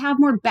actually have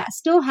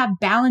still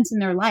have balance in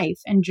their life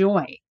and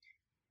joy.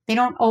 They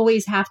don't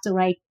always have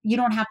to you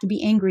don't have to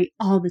be angry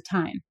all the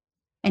time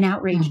and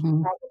outraged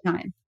all the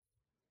time.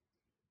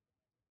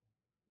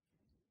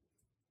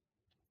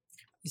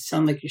 You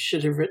sound like you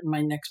should have written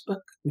my next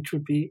book, which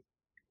would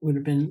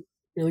have been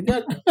really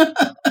good.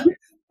 But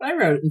I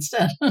wrote it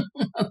instead.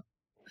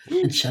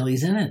 And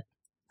Shelley's in it.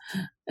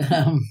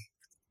 Tell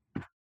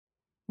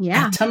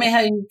me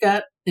how you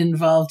got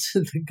involved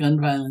in the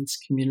gun violence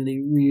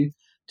community. Were you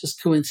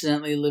just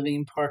coincidentally living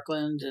in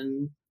Parkland,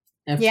 and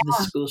after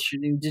the school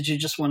shooting, did you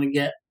just wanted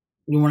to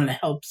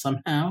help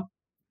somehow?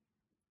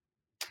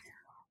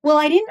 Well,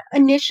 I didn't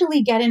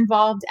initially get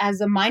involved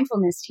as a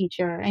mindfulness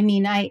teacher. I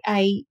mean, I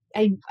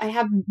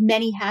have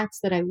many hats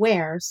that I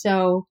wear.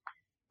 So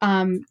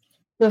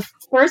the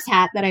first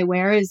hat that I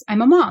wear is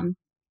I'm a mom.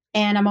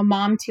 And I'm a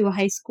mom to a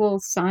high school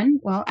son.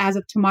 Well, as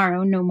of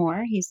tomorrow, no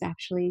more. His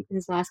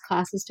last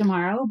class is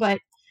tomorrow. But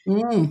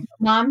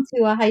mom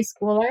to a high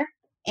schooler.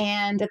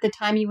 And at the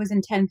time he was in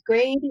 10th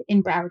grade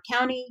in Broward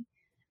County,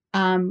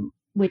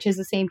 which is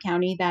the same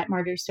county that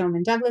Marjory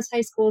Stoneman Douglas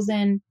High School's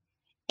in.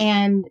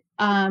 And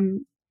I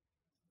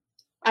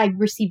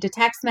received a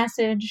text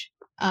message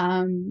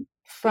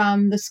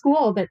from the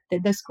school that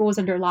the school was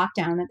under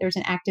lockdown, that there's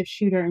an active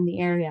shooter in the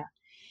area.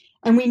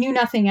 And we knew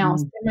nothing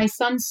else. My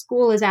son's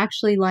school is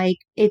actually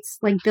it's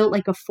built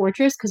like a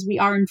fortress, because we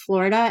are in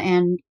Florida,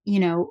 and,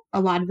 a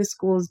lot of the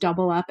schools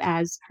double up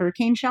as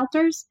hurricane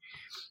shelters.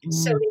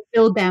 So they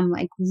build them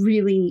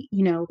really,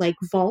 like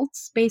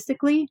vaults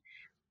basically.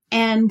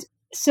 And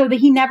so that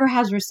he never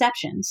has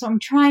reception. So I'm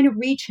trying to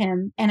reach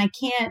him, and I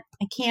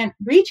can't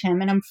reach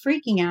him, and I'm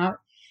freaking out.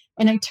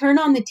 And I turn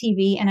on the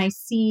TV and I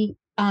see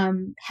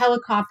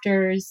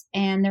helicopters,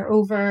 and they're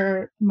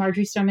over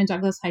Marjory Stoneman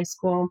Douglas High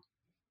School.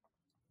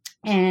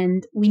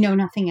 And we know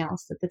nothing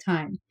else at the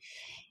time.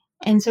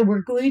 And so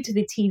we're glued to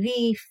the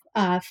TV.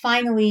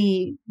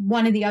 Finally,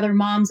 one of the other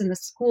moms in the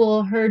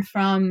school heard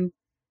from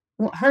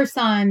her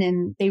son,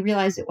 and they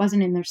realized it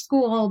wasn't in their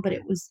school, but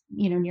it was,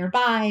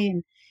 nearby.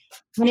 And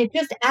when it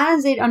just,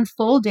 as it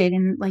unfolded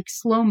in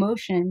slow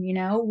motion,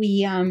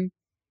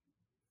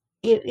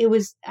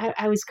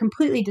 I was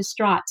completely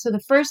distraught. So the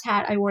first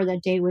hat I wore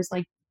that day was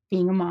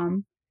being a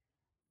mom.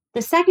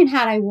 The second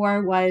hat I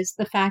wore was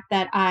the fact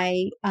that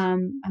I'm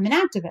an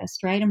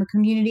activist, right? I'm a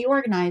community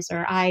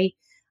organizer. I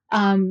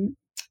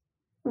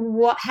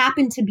what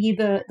happened to be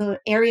the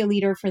area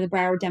leader for the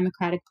Broward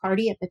Democratic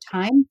Party at the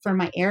time for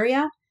my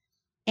area.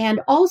 And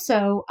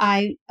also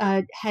I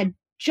had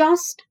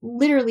just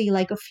literally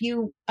a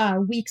few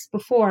weeks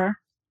before,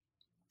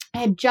 I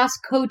had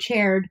just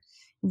co-chaired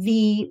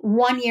the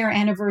 1-year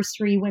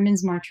anniversary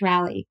Women's March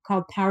rally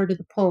called Power to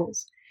the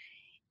Polls.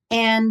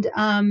 And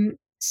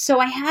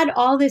so I had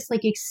all this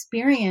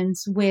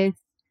experience with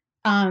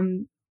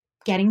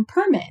getting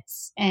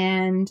permits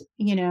and,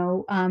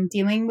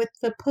 dealing with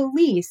the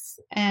police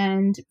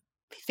and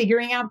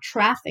figuring out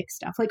traffic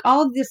stuff, like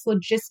all of this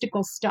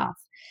logistical stuff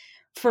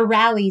for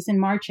rallies and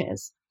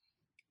marches.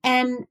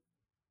 And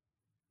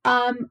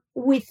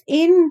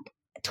within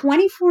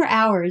 24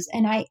 hours,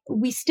 and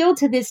we still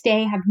to this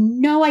day have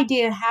no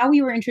idea how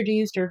we were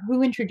introduced or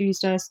who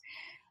introduced us.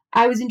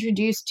 I was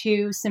introduced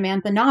to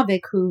Samantha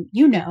Novick, who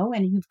you know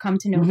and who've come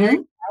to know very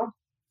well.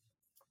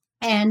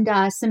 And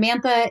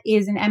Samantha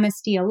is an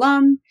MSD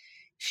alum.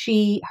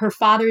 Her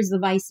father is the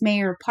vice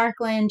mayor of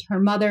Parkland. Her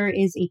mother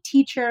is a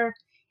teacher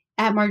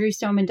at Marjory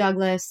Stoneman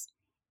Douglas.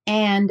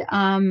 And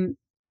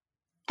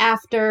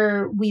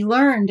after we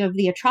learned of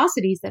the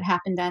atrocities that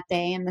happened that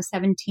day and the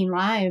 17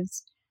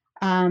 lives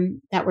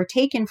that were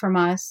taken from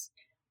us,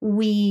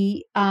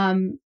 we,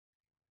 there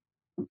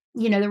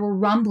were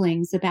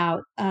rumblings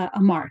about a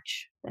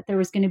march, that there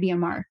was going to be a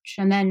march.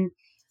 And then,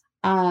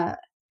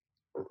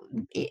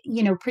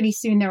 pretty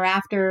soon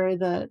thereafter,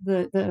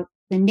 the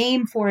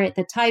name for it,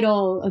 the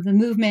title of the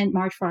movement,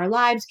 March for Our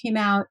Lives, came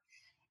out.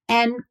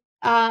 And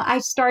I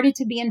started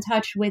to be in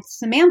touch with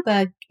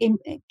Samantha in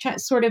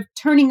sort of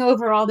turning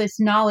over all this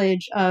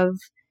knowledge of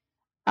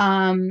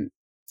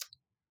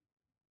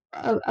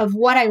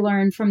what I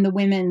learned from the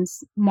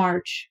Women's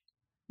March,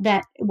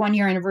 that 1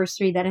 year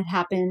anniversary that had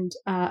happened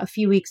a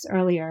few weeks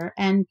earlier.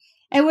 And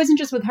it wasn't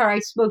just with her. I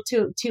spoke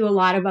to a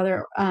lot of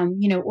other,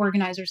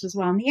 organizers as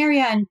well in the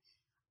area,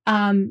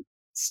 and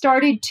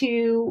started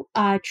to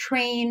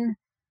train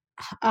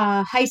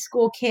high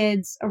school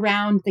kids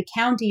around the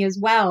county as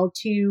well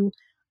to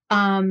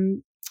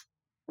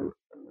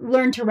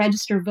learn to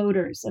register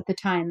voters at the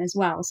time as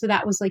well. So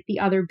that was like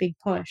the other big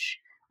push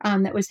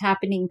that was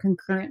happening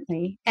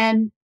concurrently.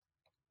 And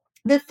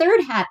the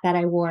third hat that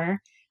I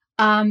wore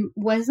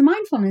was a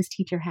mindfulness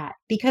teacher hat,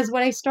 because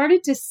what I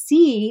started to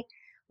see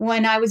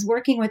when I was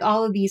working with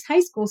all of these high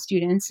school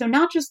students, so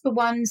not just the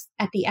ones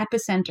at the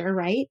epicenter,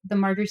 right, the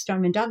Marjory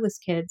Stoneman Douglas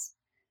kids,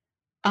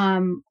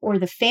 or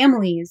the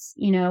families,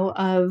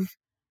 of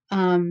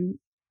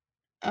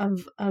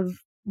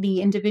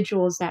the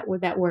individuals that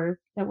were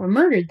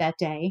murdered that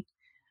day,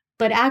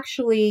 but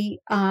actually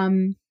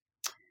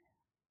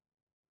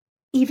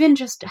even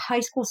just high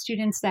school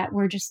students that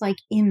were just like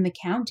in the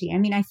county. I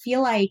mean, I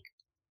feel like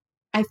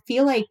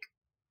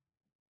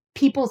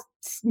people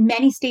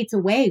many states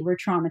away were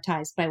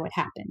traumatized by what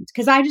happened,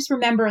 because I just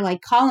remember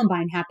like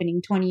Columbine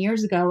happening 20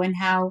 years ago and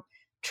how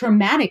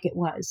traumatic it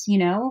was,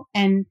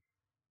 and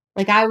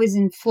like I was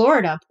in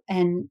Florida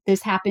and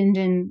this happened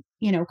in,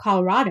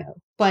 Colorado,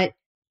 but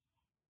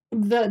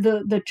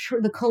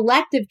the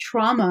collective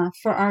trauma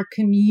for our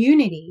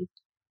community,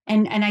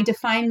 and I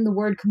define the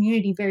word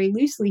community very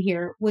loosely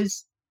here,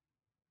 was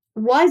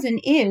and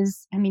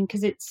is, I mean,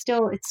 because it's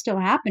still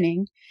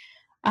happening,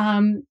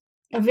 a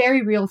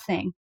very real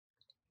thing.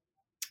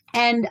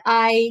 And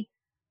I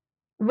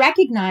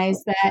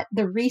recognize that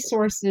the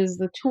resources,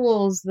 the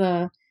tools,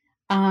 a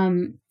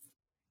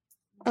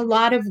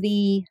lot of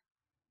the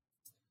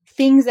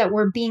things that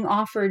were being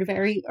offered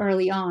very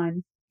early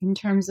on in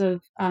terms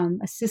of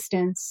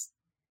assistance,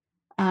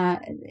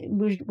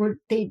 we were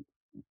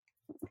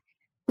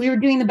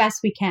doing the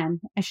best we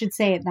can. I should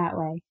say it that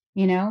way,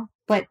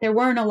 but there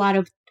weren't a lot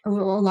of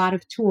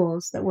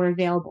tools that were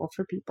available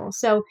for people.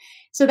 So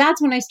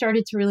that's when I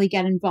started to really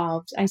get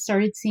involved. I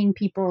started seeing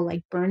people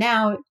like burn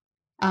out.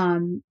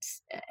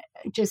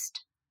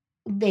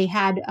 They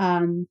had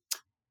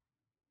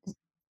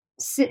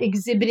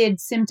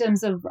exhibited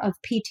symptoms of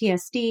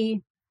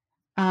PTSD,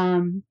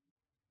 and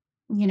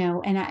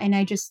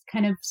I just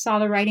kind of saw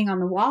the writing on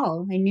the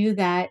wall. I knew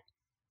that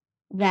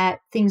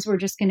things were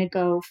just going to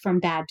go from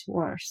bad to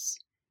worse.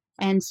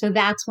 And so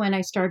that's when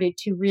I started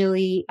to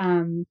really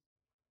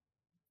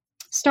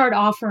start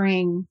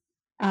offering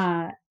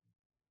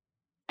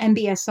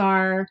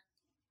MBSR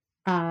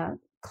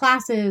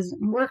classes,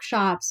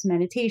 workshops,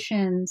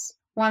 meditations,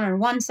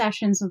 one-on-one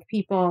sessions with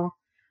people.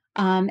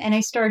 And I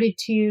started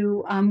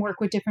to work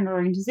with different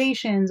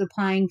organizations,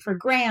 applying for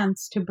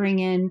grants to bring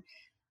in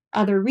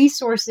other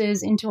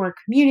resources into our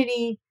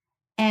community.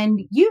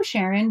 And you,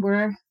 Sharon,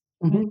 were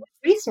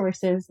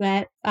resources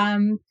that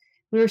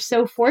we were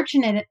so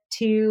fortunate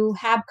to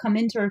have come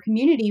into our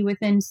community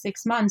within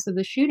 6 months of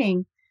the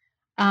shooting,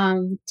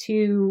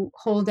 to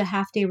hold a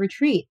half-day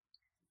retreat,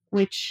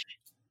 which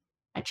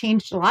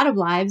changed a lot of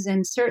lives,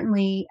 and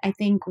certainly I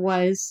think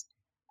was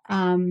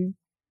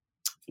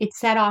it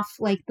set off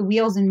like the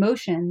wheels in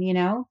motion,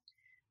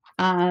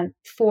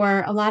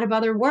 for a lot of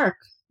other work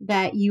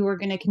that you are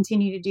going to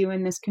continue to do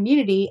in this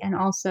community, and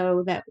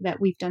also that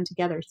we've done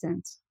together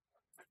since.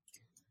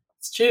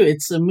 It's true.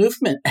 It's a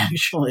movement,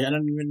 actually. I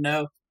don't even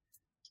know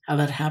how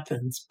that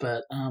happens,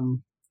 but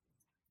and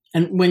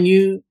when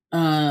you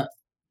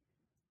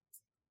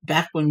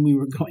back when we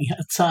were going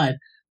outside,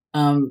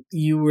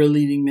 you were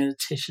leading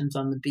meditations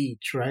on the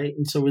beach, right?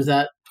 And so was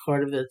that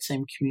part of that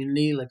same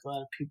community, like a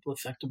lot of people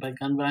affected by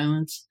gun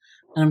violence?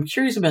 And I'm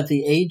curious about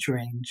the age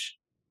range.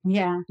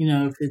 Yeah.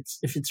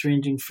 If it's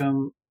ranging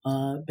from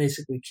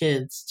basically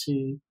kids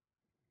to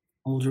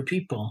older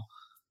people.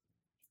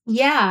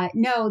 Yeah,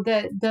 no,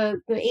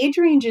 the age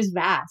range is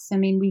vast. I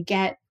mean, we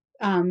get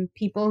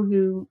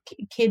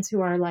kids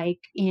who are like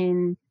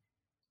in,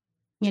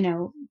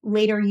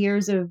 later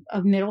years of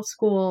middle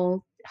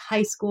school,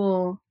 high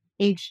school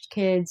aged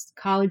kids,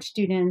 college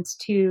students,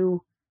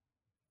 to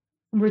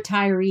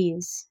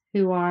retirees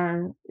who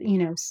are,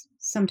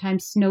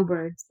 sometimes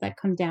snowbirds that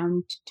come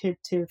down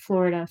to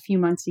Florida a few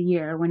months a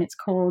year when it's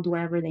cold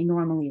wherever they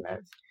normally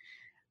live.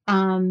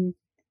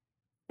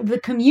 The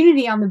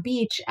community on the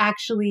beach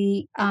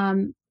actually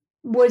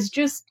was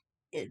just,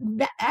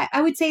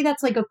 I would say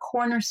that's like a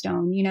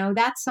cornerstone.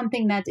 That's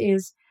something that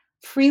is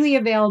freely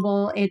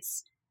available.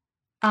 It's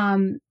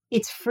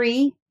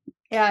free.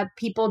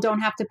 People don't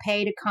have to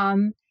pay to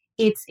come.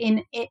 It's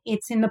in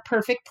the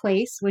perfect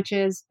place, which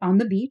is on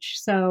the beach.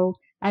 So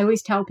I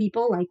always tell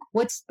people, like,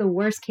 what's the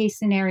worst case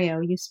scenario?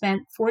 You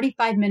spent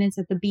 45 minutes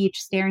at the beach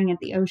staring at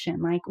the ocean.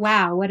 Like,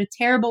 wow, what a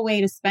terrible way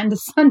to spend a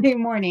Sunday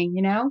morning,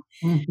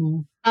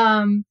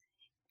 Mm-hmm.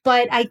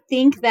 But I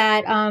think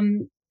that,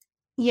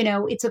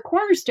 it's a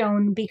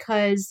cornerstone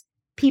because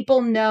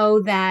people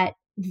know that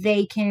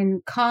they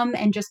can come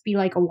and just be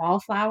like a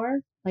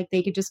wallflower. Like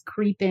they could just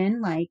creep in,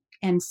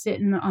 and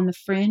sit on the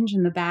fringe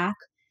in the back,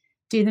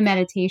 do the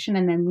meditation,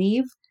 and then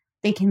leave.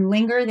 They can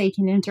linger. They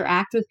can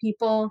interact with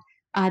people.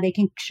 They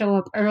can show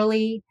up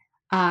early.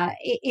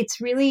 It's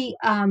really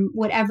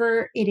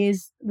whatever it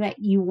is that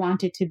you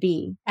want it to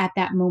be at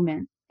that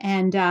moment.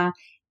 And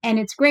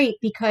it's great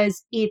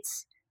because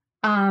it's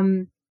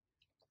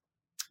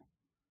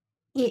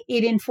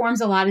it informs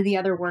a lot of the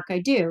other work I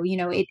do.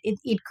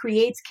 It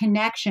creates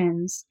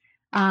connections.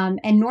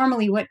 And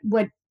normally what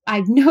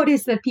I've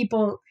noticed that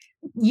people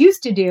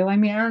used to do, I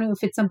mean, I don't know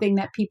if it's something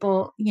that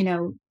people,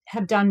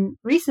 have done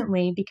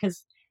recently,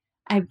 because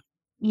I've,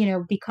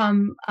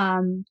 become,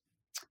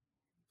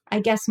 I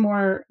guess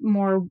more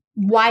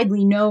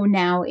widely known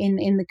now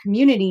in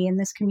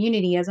this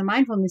community as a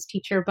mindfulness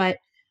teacher. But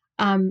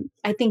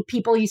I think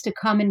people used to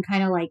come and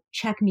kind of like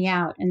check me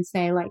out and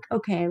say, like,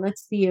 okay,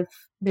 let's see if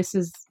this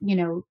is,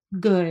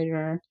 good,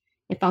 or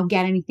if I'll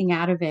get anything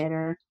out of it,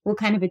 or what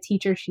kind of a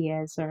teacher she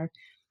is.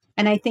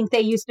 And I think they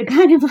used to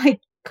kind of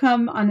like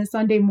come on a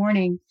Sunday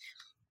morning,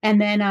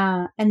 and then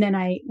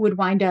I would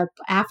wind up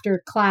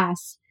after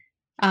class.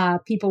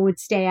 People would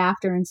stay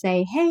after and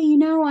say, hey,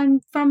 I'm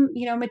from,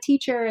 I'm a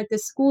teacher at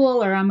this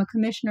school, or I'm a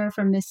commissioner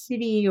from this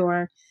city,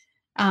 or,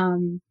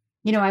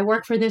 I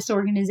work for this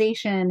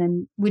organization,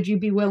 and would you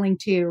be willing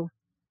to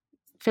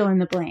fill in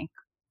the blank?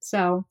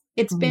 So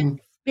it's been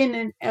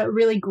a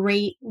really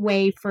great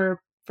way for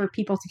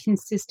people to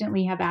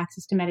consistently have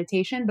access to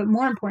meditation, but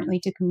more importantly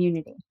to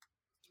community.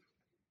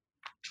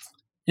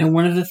 And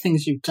one of the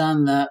things you've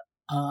done that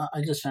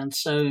I just found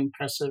so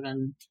impressive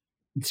and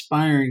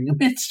inspiring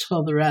amidst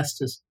all the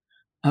rest is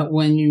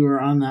when you were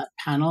on that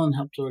panel and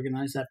helped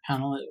organize that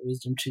panel at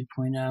Wisdom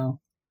 2.0,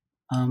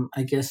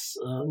 I guess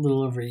a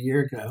little over a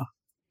year ago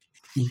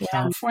in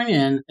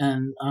California,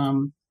 and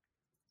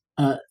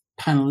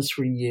panelists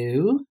were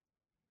you,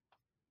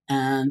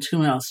 and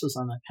who else was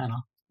on that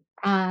panel?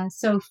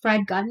 So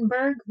Fred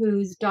Guttenberg,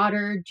 whose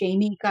daughter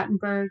Jamie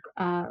Guttenberg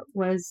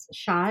was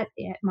shot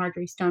at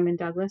Marjory Stoneman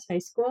Douglas High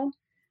School,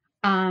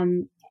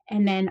 and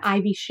then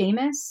Ivy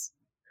Seamus,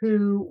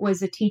 who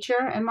was a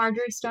teacher at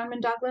Marjory Stoneman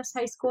Douglas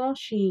High School.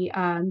 She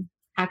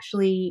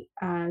actually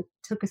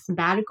took a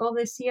sabbatical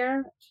this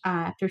year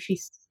after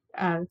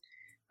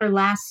her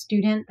last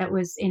student that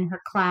was in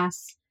her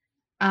class,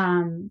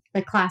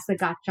 the class that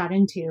got shot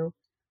into,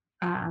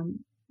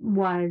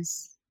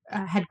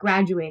 had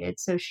graduated,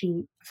 so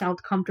she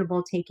felt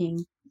comfortable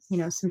taking,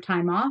 some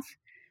time off.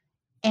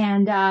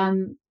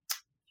 And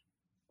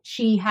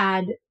she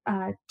had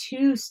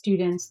two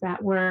students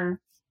that were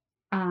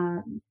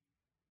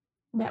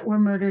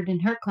murdered in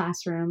her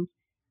classroom,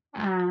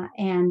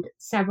 and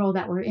several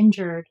that were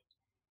injured.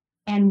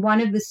 And one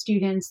of the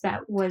students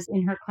that was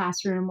in her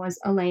classroom was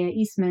Alea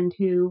Eastman,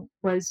 who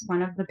was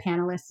one of the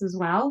panelists as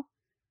well.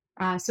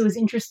 So it was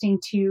interesting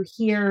to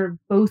hear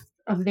both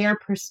of their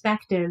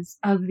perspectives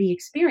of the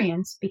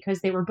experience,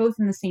 because they were both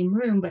in the same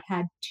room but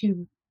had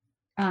two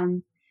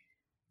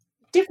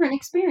different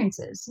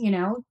experiences,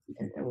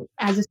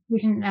 as a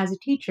student and as a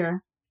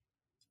teacher.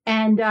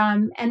 And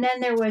then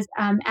there was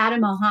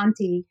Adam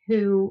Alhanti,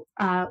 who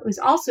was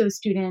also a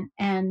student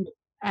and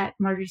at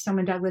Marjory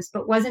Stoneman Douglas,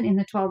 but wasn't in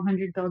the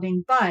 1200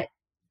 building, but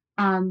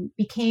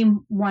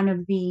became one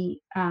of the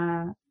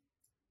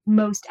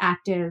most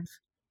active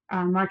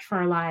March for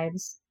Our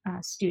Lives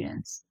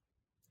students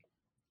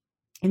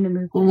in the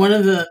movement. Well, one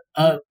of the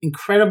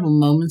incredible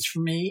moments for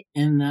me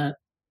in that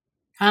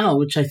panel,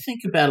 which I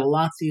think about a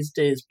lot these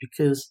days,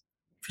 because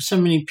for so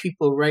many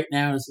people right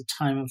now is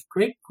a time of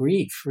great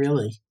grief,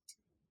 really.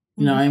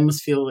 I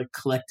almost feel like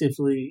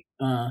collectively,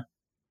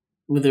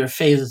 with their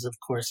phases, of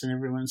course, and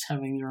everyone's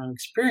having their own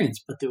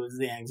experience, but there was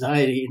the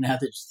anxiety, and now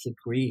there's the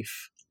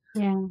grief.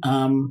 Yeah.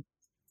 And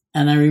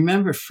I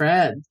remember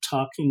Fred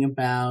talking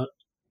about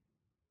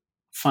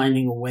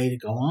finding a way to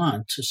go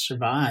on, to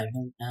survive,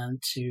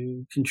 and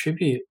to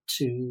contribute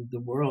to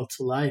the world,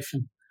 to life.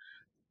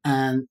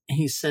 And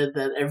he said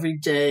that every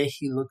day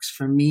he looks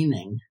for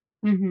meaning.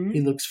 Mm-hmm.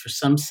 He looks for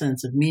some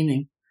sense of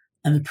meaning.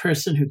 And the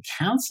person who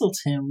counseled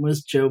him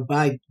was Joe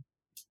Biden,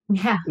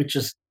 which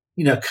is,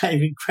 kind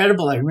of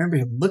incredible. I remember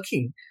him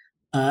looking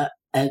at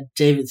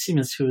David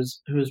Seamus, who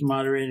was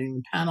moderating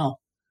the panel,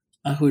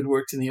 who had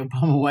worked in the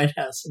Obama White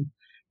House. And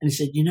he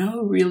said,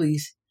 who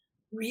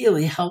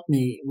really helped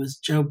me was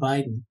Joe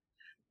Biden,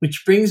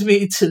 which brings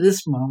me to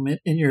this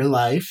moment in your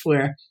life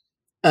where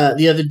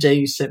the other day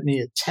you sent me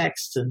a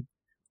text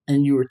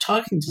and you were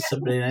talking to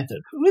somebody, and I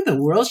thought, who in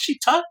the world is she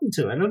talking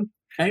to?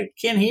 I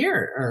can't hear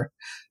her, or,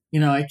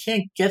 I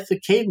can't get the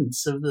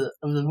cadence of the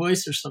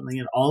voice or something.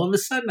 And all of a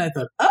sudden I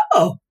thought,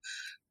 oh,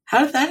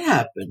 how did that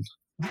happen?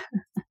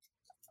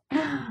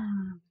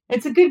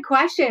 It's a good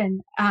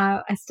question.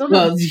 I still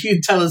don't. Well, you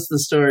can tell us the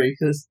story,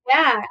 because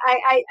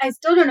I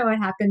still don't know what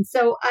happened.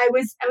 So I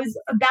was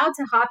about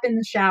to hop in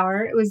the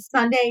shower. It was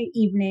Sunday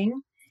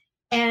evening,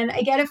 and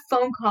I get a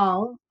phone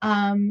call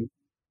from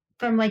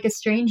like a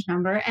strange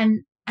number,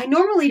 and I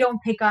normally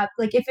don't pick up.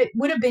 Like, if it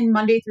would have been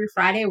Monday through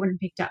Friday, I wouldn't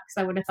have picked up,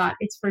 because I would have thought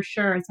it's for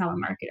sure a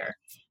telemarketer.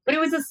 But it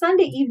was a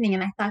Sunday evening,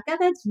 and I thought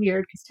that's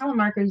weird, because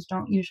telemarketers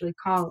don't usually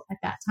call at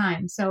that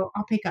time. So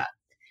I'll pick up.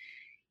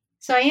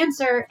 So I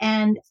answer,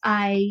 and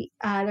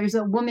there's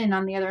a woman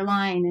on the other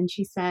line, and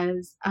she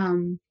says,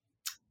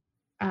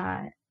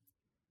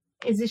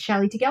 is this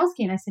Shelley Tigelski?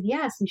 And I said,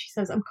 yes. And she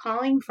says, I'm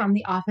calling from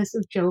the office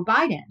of Joe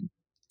Biden.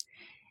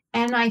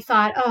 And I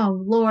thought,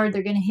 oh, Lord,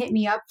 they're going to hit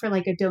me up for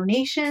like a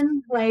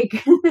donation. Like,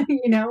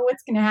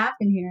 what's going to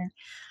happen here?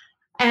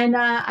 And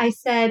I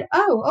said,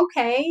 oh,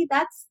 okay,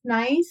 that's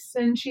nice.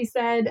 And she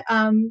said,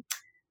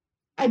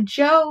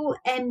 Joe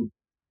and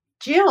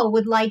Jill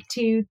would like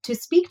to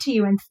speak to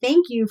you and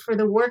thank you for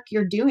the work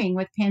you're doing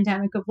with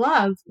Pandemic of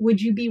Love.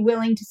 Would you be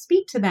willing to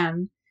speak to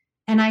them?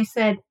 And I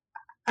said,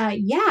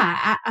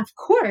 yeah, of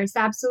course,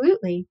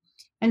 absolutely.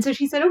 And so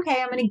she said, okay,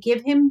 I'm going to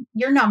give him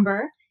your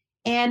number,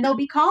 and they'll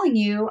be calling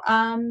you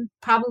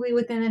probably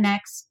within the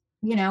next,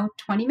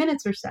 20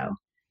 minutes or so.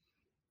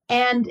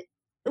 And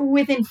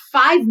within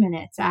 5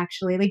 minutes,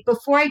 actually, like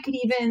before I could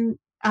even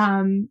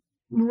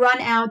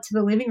run out to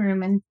the living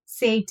room and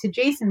say to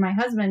Jason, my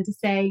husband, to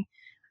say,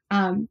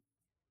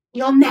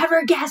 you'll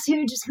never guess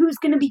who's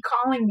going to be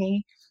calling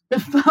me, the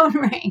phone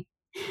rang,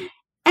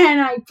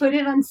 and I put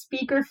it on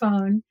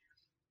speakerphone,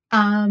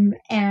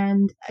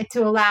 and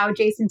to allow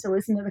Jason to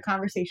listen to the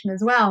conversation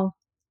as well.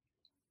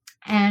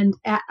 And,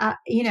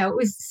 it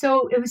was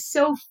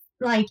so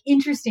like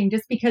interesting,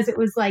 just because it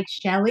was like,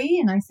 Shelley.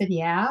 And I said,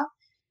 yeah.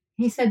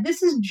 He said,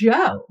 this is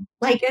Joe,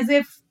 like as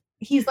if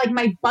he's like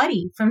my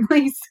buddy from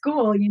my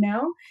school,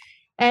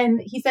 and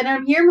he said,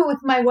 I'm here with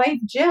my wife,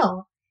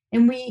 Jill.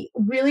 And we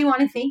really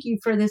want to thank you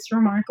for this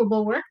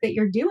remarkable work that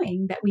you're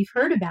doing, that we've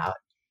heard about.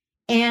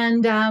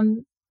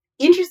 And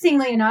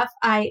interestingly enough,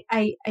 I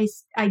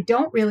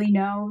don't really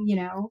know,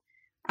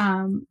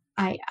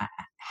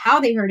 how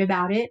they heard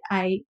about it.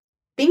 I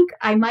think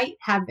I might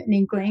have an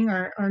inkling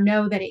or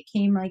know that it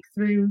came like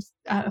through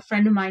a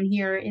friend of mine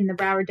here in the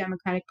Broward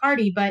Democratic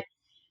Party, but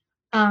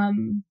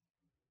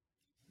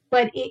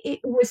it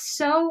was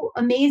so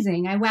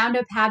amazing. I wound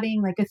up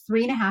having like a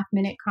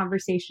 3.5-minute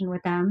conversation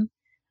with them.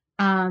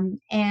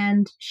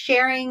 And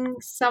sharing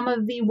some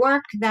of the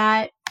work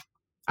that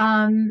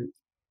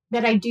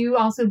I do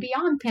also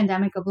beyond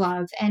Pandemic of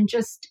Love, and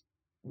just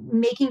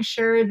making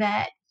sure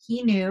that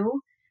he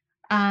knew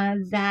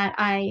that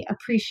I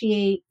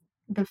appreciate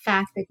the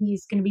fact that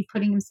he's going to be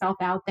putting himself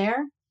out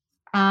there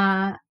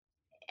at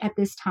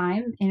this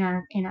time in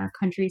our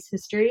country's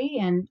history,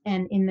 and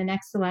in the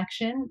next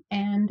election.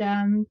 And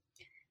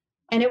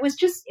it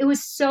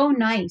was so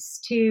nice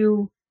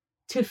to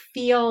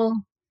feel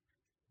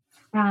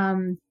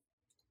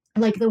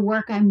like the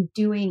work I'm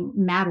doing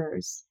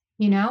matters,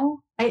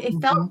 it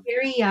felt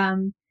very, I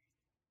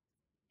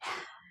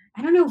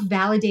don't know if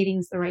validating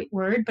is the right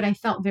word, but I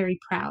felt very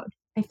proud.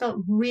 I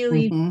felt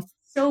really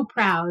so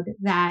proud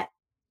that,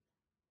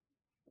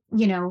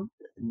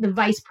 the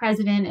vice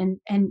president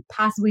and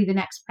possibly the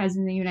next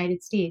president of the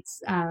United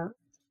States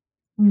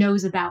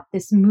knows about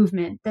this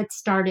movement that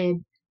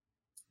started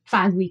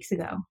 5 weeks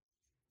ago.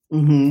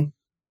 Mm-hmm.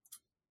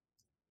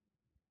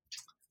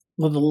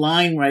 Well, the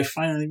line where I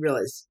finally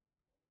realized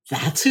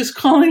that's who's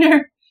calling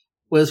her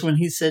was when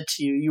he said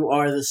to you, "You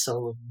are the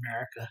soul of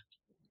America."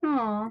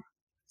 Oh,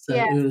 so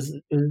yeah. It was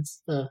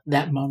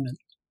that moment.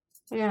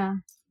 Yeah,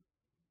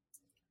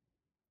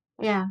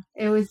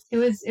 it was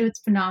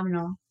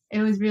phenomenal.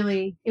 It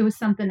was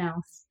something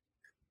else.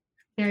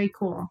 Very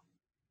cool.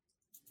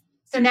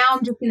 So now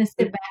I'm just going to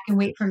sit back and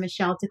wait for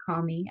Michelle to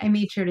call me. I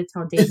made sure to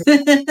tell David.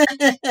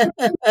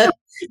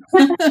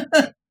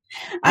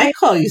 I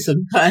call you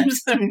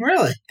sometimes. I mean,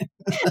 really.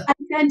 I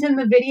sent him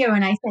the video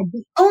and I said,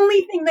 the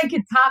only thing that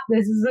could top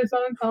this is a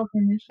phone call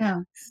from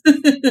Michelle.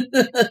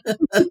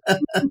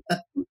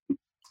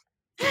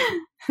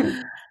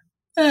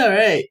 All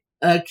right.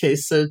 Okay.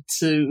 So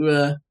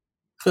to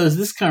close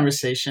this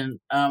conversation,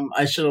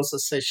 I should also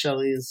say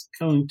Shelley is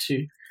going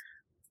to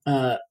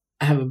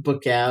have a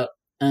book out.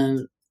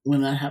 And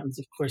when that happens,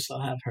 of course, I'll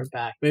have her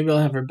back. Maybe I'll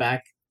have her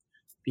back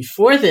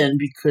before then,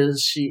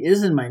 because she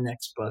is in my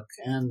next book.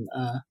 And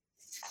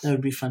that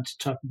would be fun to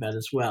talk about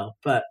as well.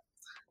 But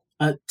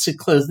to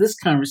close this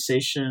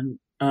conversation,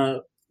 why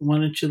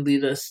don't you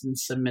lead us in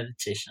some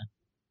meditation?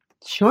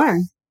 Sure,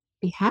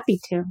 be happy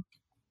to.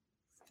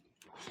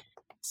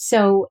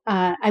 So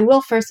I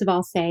will first of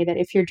all say that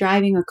if you're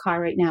driving a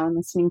car right now and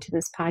listening to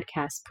this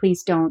podcast,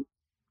 please don't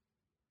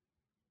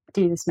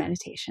do this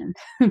meditation.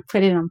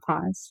 Put it on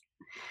pause.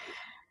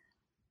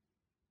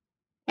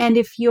 And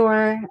if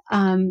you're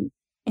in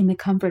the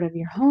comfort of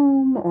your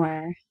home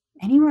or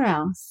anywhere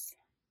else,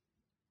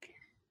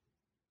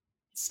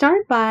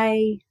 start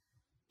by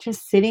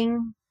just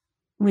sitting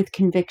with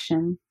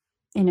conviction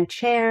in a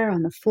chair,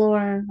 on the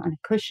floor, on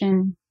a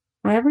cushion,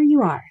 wherever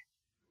you are.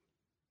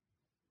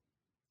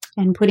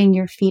 And putting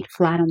your feet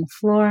flat on the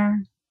floor,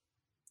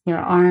 your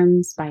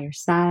arms by your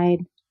side,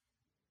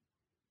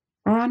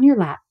 or on your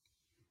lap.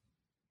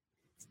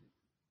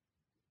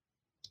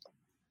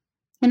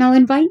 And I'll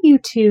invite you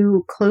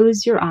to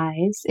close your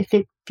eyes if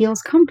it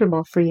feels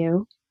comfortable for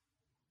you,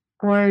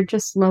 or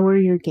just lower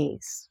your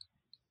gaze.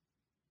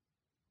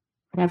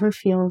 Whatever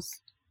feels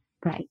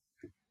right.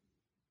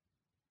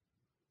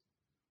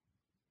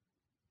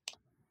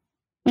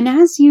 And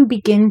as you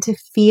begin to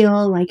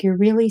feel like you're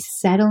really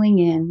settling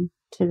in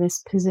to this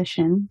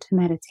position to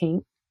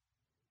meditate,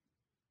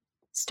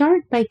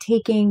 start by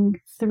taking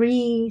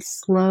 3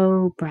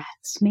 slow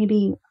breaths,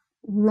 maybe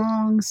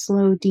long,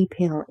 slow, deep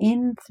inhale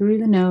in through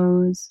the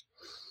nose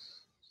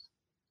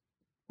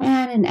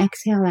and an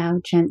exhale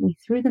out gently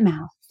through the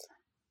mouth,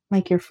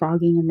 like you're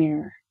fogging a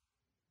mirror.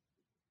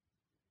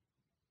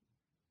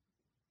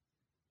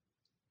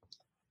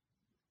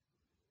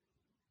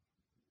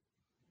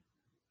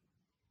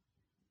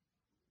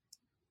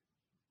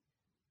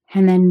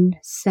 And then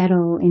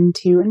settle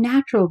into a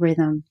natural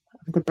rhythm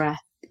of the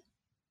breath,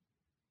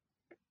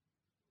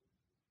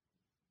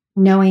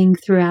 knowing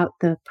throughout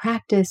the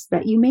practice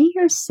that you may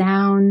hear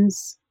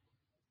sounds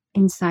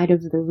inside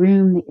of the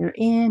room that you're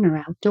in or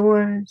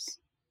outdoors.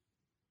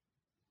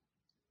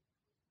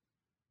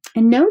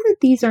 And know that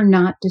these are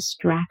not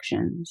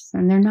distractions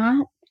and they're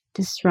not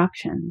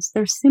disruptions.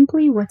 They're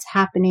simply what's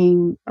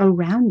happening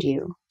around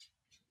you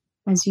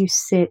as you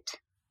sit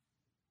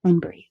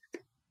and breathe.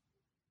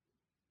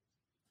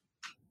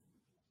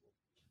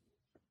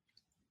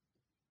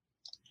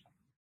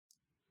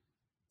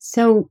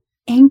 So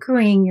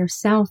anchoring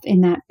yourself in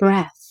that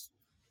breath,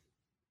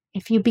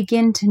 if you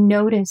begin to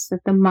notice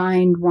that the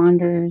mind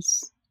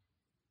wanders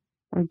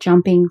or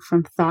jumping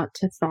from thought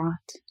to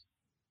thought,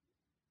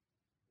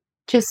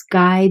 just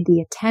guide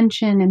the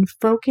attention and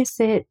focus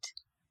it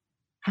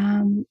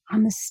on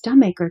the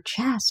stomach or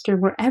chest or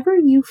wherever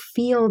you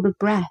feel the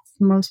breath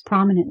most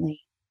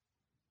prominently.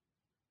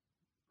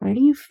 Where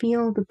do you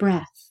feel the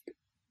breath?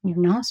 Your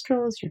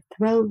nostrils, your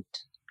throat,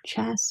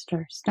 chest,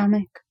 or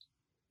stomach?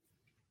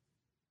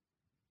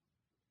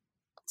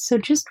 So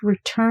just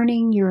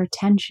returning your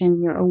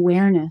attention, your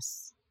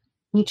awareness,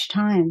 each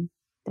time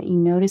that you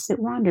notice it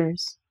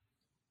wanders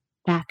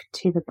back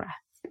to the breath.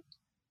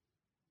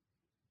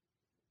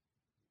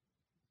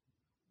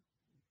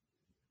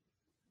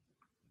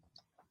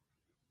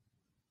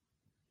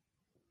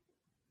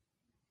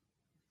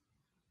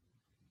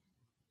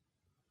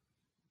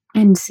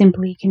 And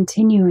simply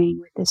continuing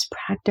with this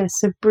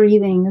practice of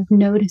breathing, of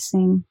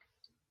noticing,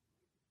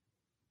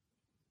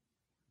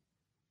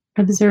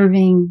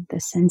 observing the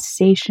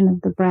sensation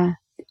of the breath.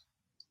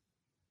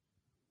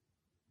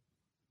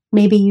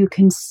 Maybe you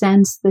can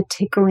sense the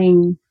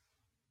tickling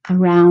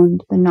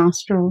around the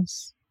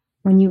nostrils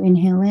when you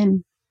inhale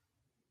in.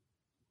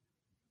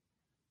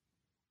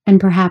 And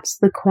perhaps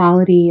the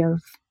quality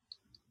of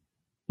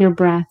your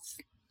breath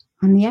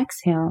on the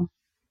exhale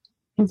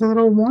is a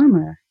little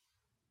warmer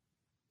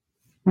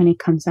when it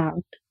comes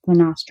out the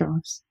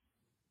nostrils.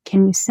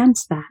 Can you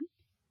sense that?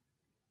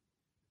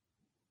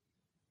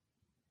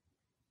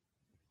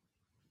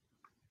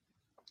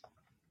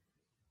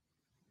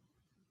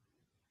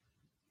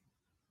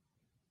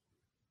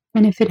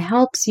 And if it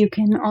helps, you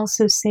can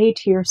also say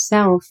to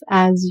yourself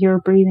as you're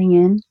breathing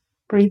in,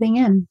 breathing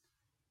in.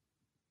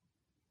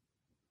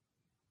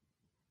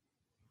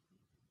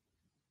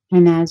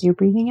 And as you're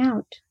breathing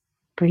out,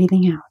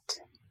 breathing out.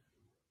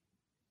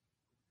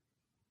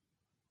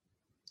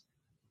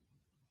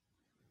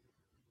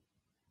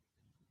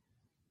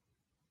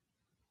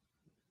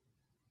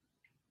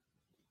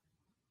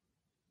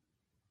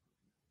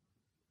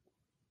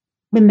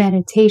 The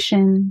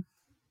meditation,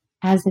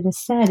 as it is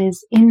said,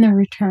 is in the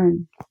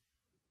return.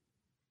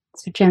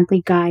 So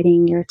gently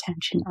guiding your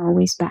attention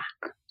always back.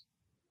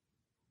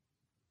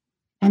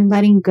 And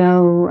letting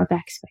go of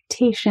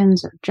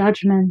expectations or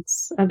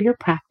judgments of your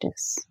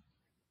practice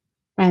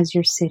as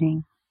you're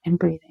sitting and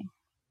breathing.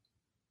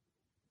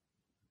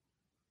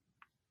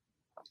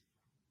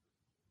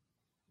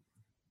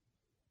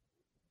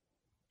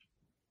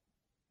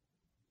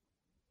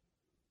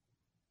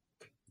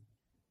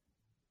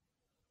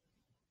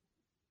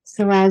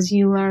 So as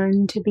you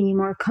learn to be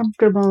more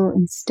comfortable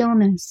in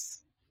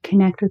stillness,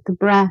 connect with the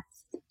breath,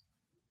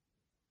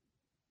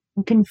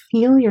 you can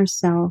feel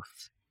yourself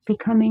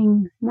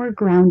becoming more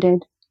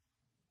grounded,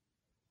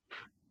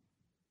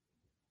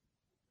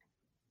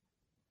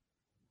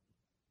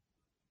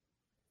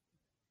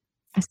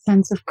 a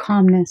sense of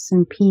calmness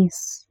and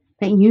peace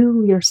that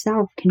you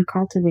yourself can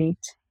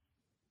cultivate.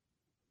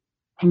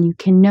 And you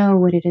can know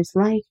what it is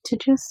like to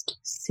just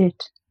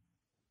sit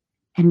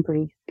and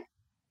breathe.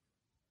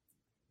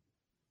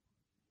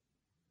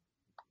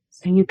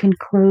 So you can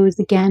close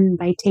again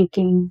by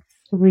taking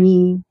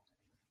 3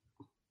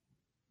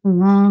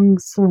 long,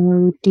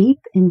 slow, deep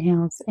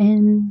inhales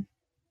in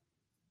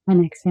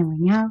and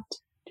exhaling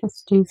out.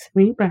 Just do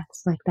 3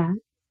 breaths like that.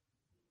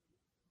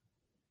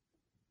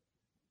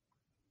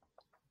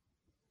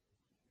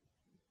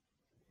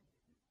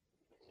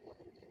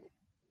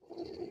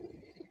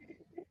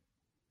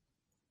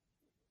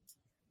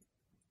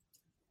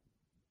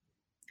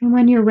 And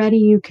when you're ready,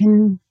 you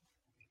can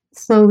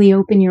slowly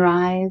open your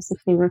eyes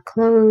if they were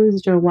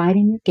closed, or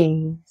widen your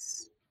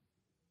gaze,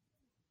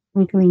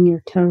 wiggling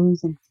your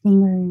toes and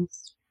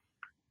fingers,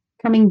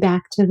 coming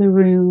back to the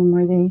room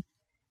or the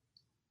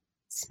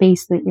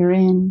space that you're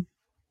in,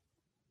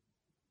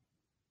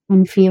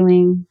 and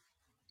feeling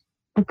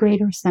a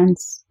greater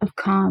sense of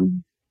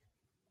calm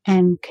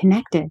and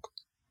connected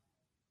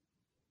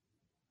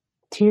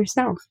to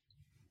yourself.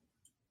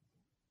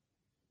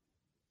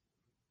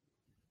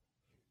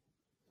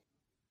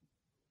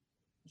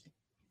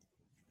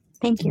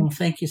 Thank you. Well,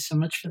 thank you so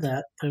much for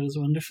that. That was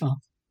wonderful.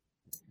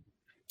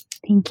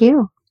 Thank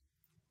you.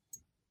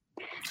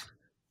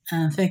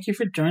 And thank you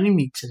for joining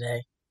me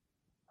today.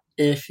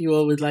 If you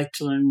all would like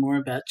to learn more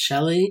about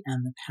Shelley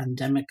and the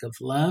Pandemic of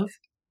Love,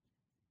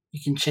 you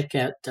can check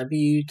out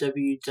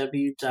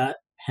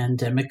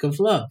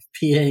www.pandemicoflove,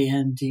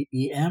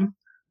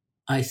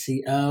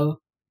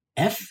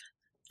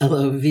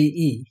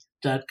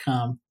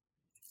 pandemicoflove.com.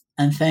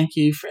 And thank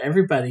you for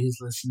everybody who's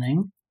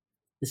listening.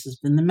 This has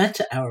been the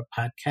Metta Hour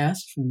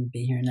podcast from the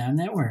Be Here Now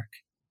Network.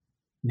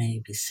 May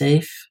you be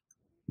safe,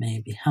 may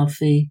you be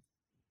healthy,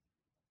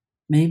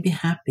 may you be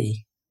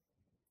happy,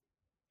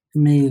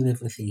 and may you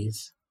live with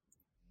ease.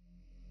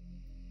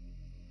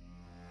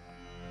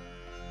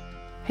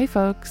 Hey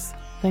folks,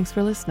 thanks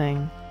for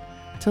listening.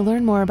 To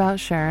learn more about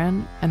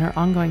Sharon and her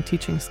ongoing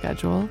teaching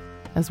schedule,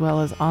 as well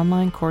as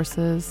online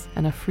courses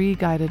and a free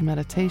guided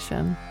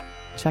meditation,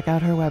 check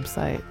out her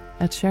website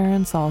at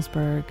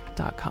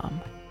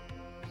SharonSalzberg.com.